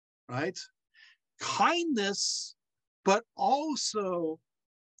 right? Kindness, but also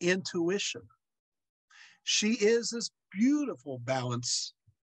intuition. She is this beautiful balance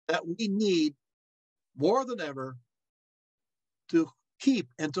that we need more than ever to keep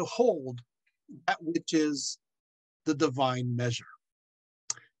and to hold that which is the divine measure.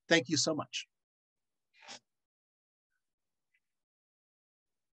 Thank you so much.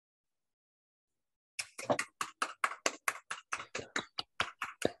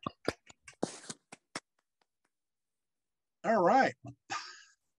 All right.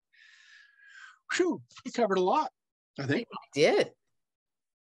 Whew, we covered a lot, I think. We did.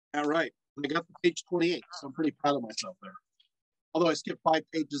 All right. I got to page 28, so I'm pretty proud of myself there. Although I skipped 5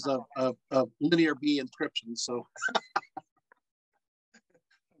 pages of linear B inscriptions, so.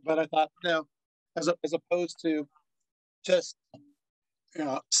 But I thought, no, as opposed to just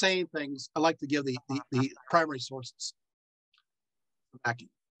saying things, I like to give the primary sources backing.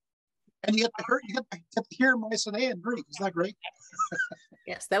 And you get to hear Mycenaean in Greek. Isn't that great?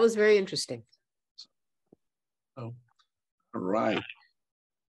 Yes, that was very interesting. Oh, all right.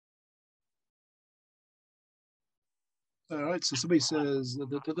 All right, so somebody says,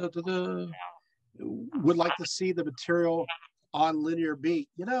 would like to see the material on linear B.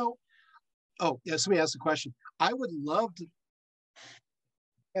 You know, oh, yeah, somebody asked a question. I would love to,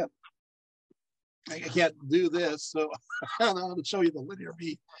 yeah, I can't do this, so I don't know how to show you the linear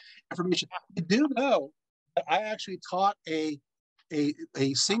B information. You do know that I actually taught a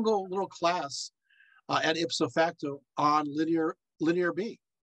a single little class at ipso facto on linear B.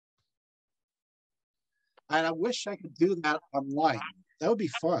 And I wish I could do that online. That would be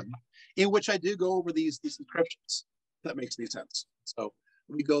fun, in which I do go over these encryptions. If that makes any sense. So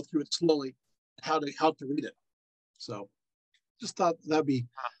we go through it slowly, how to read it. So just thought that would be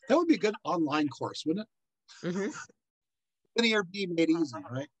a good online course, wouldn't it? Mm-hmm. Linear B made easy,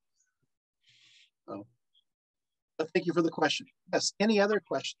 right? So, but thank you for the question. Yes. Any other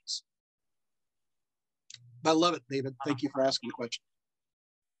questions? I love it, David. Thank you for asking the question.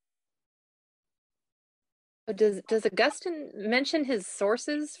 Does Augustine mention his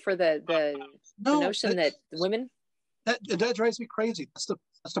sources for the notion that women? That drives me crazy. That's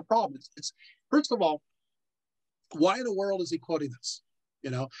the problem. It's first of all, why in the world is he quoting this?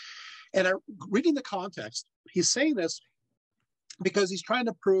 And reading the context, he's saying this because he's trying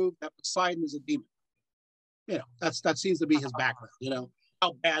to prove that Poseidon is a demon. That seems to be his background.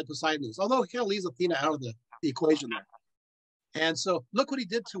 How bad Poseidon is. Although he kind of leaves Athena out of the equation there. And so look what he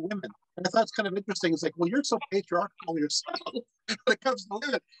did to women. And I thought it's kind of interesting. It's like, well, you're so patriarchal yourself when it comes to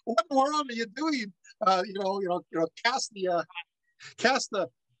women. What in the world are you doing? Cast the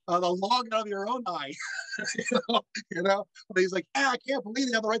log out of your own eye. But he's like, I can't believe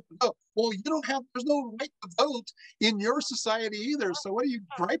they have the right to vote. Well, there's no right to vote in your society either. So what are you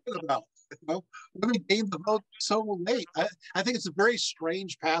griping about? Women gained the vote so late. I think it's a very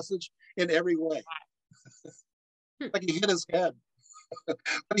strange passage in every way. Like he hit his head. But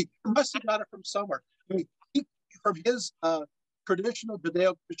he must have got it from somewhere. From his traditional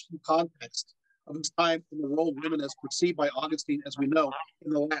Judeo-Christian context of his time in the role of women as perceived by Augustine, as we know,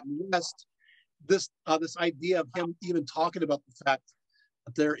 in the Latin West, this idea of him even talking about the fact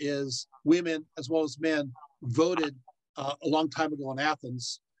that there is women as well as men voted a long time ago in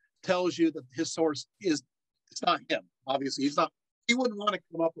Athens tells you that his source it's not him. Obviously, he wouldn't want to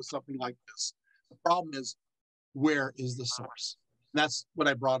come up with something like this. The problem is, where is the source? And that's what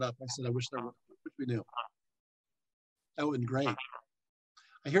I brought up. I said, I wish we knew. That would have been great.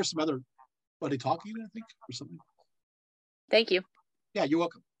 I hear some other buddy talking, I think, or something. Thank you. Yeah, you're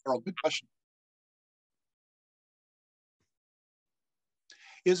welcome. Carl, good question.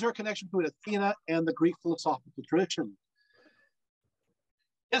 Is there a connection between Athena and the Greek philosophical tradition?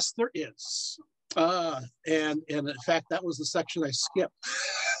 Yes, there is. And in fact, that was the section I skipped.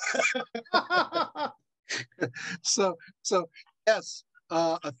 So yes,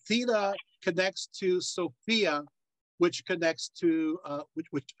 Athena connects to Sophia, which connects to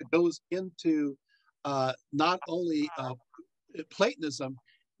which goes into not only Platonism,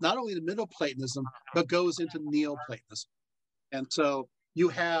 not only the Middle Platonism, but goes into Neoplatonism. And so you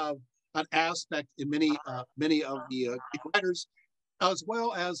have an aspect in many of the Greek writers, as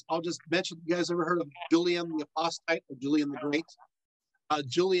well as, I'll just mention, you guys ever heard of Julian the Apostate or Julian the Great?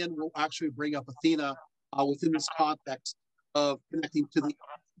 Julian will actually bring up Athena within this context of connecting to the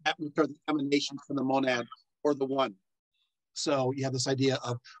emanation from the monad or the one. So you have this idea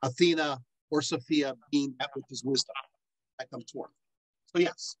of Athena or Sophia being that which is wisdom that comes forth. So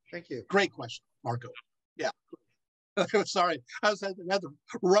yes, thank you. Great question, Marco. Yeah. Sorry, I had to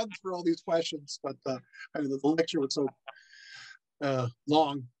run through all these questions, but the lecture was so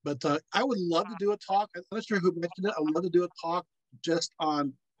long. But I would love to do a talk. I'm not sure who mentioned it. I would love to do a talk just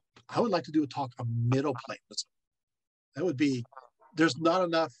on. I would like to do a talk on Middle Platonism. That would be. There's not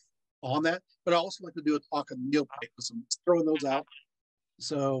enough on that, but I also like to do a talk on Neoplatonism. Just throwing those out.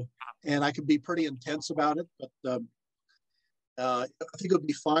 So, and I could be pretty intense about it, but I think it would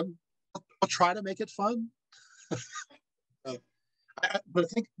be fun. I'll try to make it fun. But I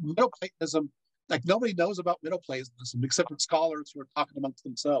think Middle Platonism, like nobody knows about Middle Platonism except for scholars who are talking amongst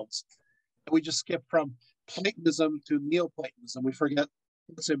themselves. And we just skip from Platonism to Neoplatonism. We forget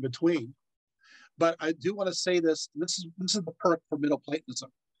what's in between. But I do want to say this. This is the perk for Middle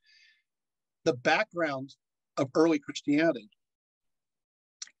Platonism. The background of early Christianity,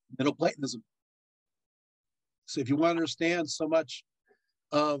 Middle Platonism. So if you want to understand so much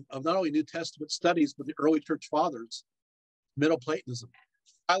of not only New Testament studies, but the early church fathers, Middle Platonism.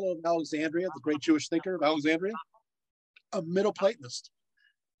 Philo of Alexandria, the great Jewish thinker of Alexandria, a Middle Platonist.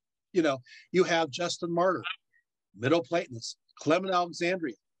 You have Justin Martyr, Middle Platonist. Clement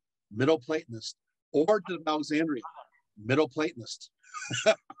Alexandria, Middle Platonist. Origen of Alexandria, Middle Platonist.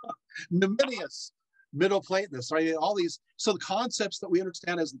 Numenius, Middle Platonist. Right? All these. So the concepts that we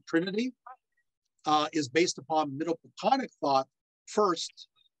understand as the Trinity is based upon Middle Platonic thought first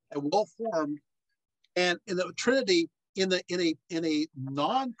and well formed, and in the Trinity in a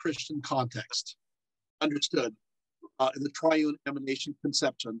non-Christian context, understood in the triune emanation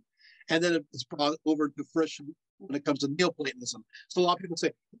conception, and then it's brought over to fruition when it comes to Neoplatonism. So a lot of people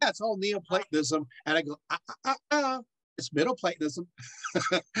say, yeah, it's all Neoplatonism. And I go, it's Middle Platonism.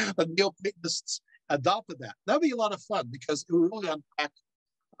 The Neoplatonists adopted that. That'd be a lot of fun because it would really unpack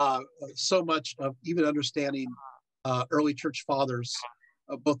so much of even understanding early church fathers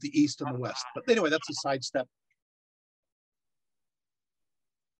of both the East and the West. But anyway, that's a sidestep.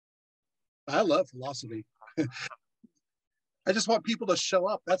 I love philosophy. I just want people to show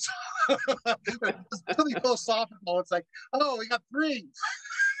up. That's it's really philosophical. It's like, oh, we got three.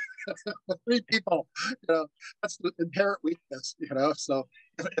 Three people. That's the inherent weakness, So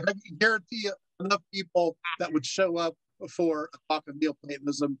if I can guarantee enough people that would show up for a talk of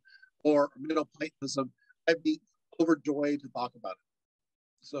Neoplatonism or Middle Platonism, I'd be overjoyed to talk about it.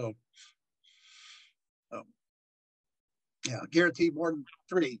 So, yeah, guarantee more than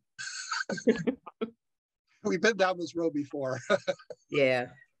three. We've been down this road before. Yeah.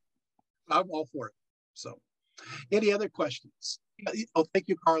 I'm all for it. So, any other questions? Oh, thank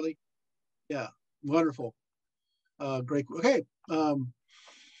you, Carly. Yeah, wonderful. Great. Okay.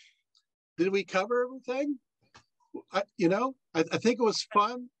 Did we cover everything? I think it was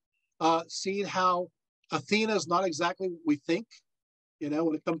fun seeing how Athena is not exactly what we think.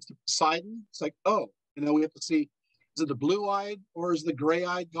 When it comes to Poseidon, it's like, we have to see, is it the blue-eyed or is it the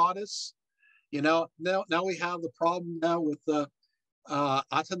gray-eyed goddess? Now we have the problem now with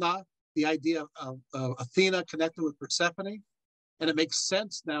Athena, the idea of Athena connected with Persephone, and it makes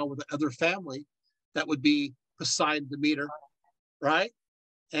sense now with the other family that would be Poseidon, Demeter, right?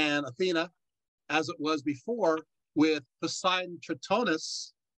 And Athena, as it was before with Poseidon,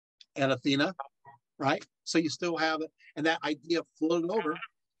 Tritonus, and Athena, right? So you still have it, and that idea floated over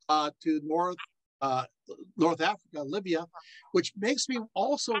to North Africa, Libya, which makes me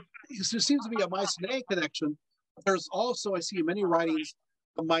also, there seems to be a Mycenaean connection. There's also, I see in many writings,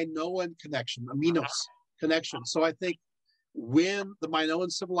 a Minoan connection, a Minos connection. So I think when the Minoan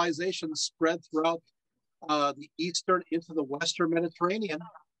civilization spread throughout the eastern into the western Mediterranean,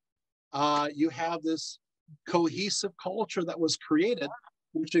 you have this cohesive culture that was created,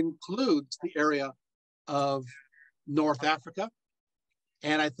 which includes the area of North Africa.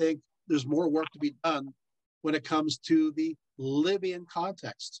 And I think there's more work to be done when it comes to the Libyan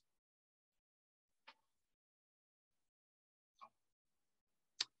context.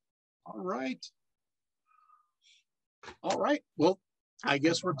 All right. Well, I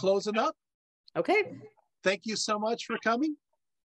guess we're closing up. Okay. Thank you so much for coming.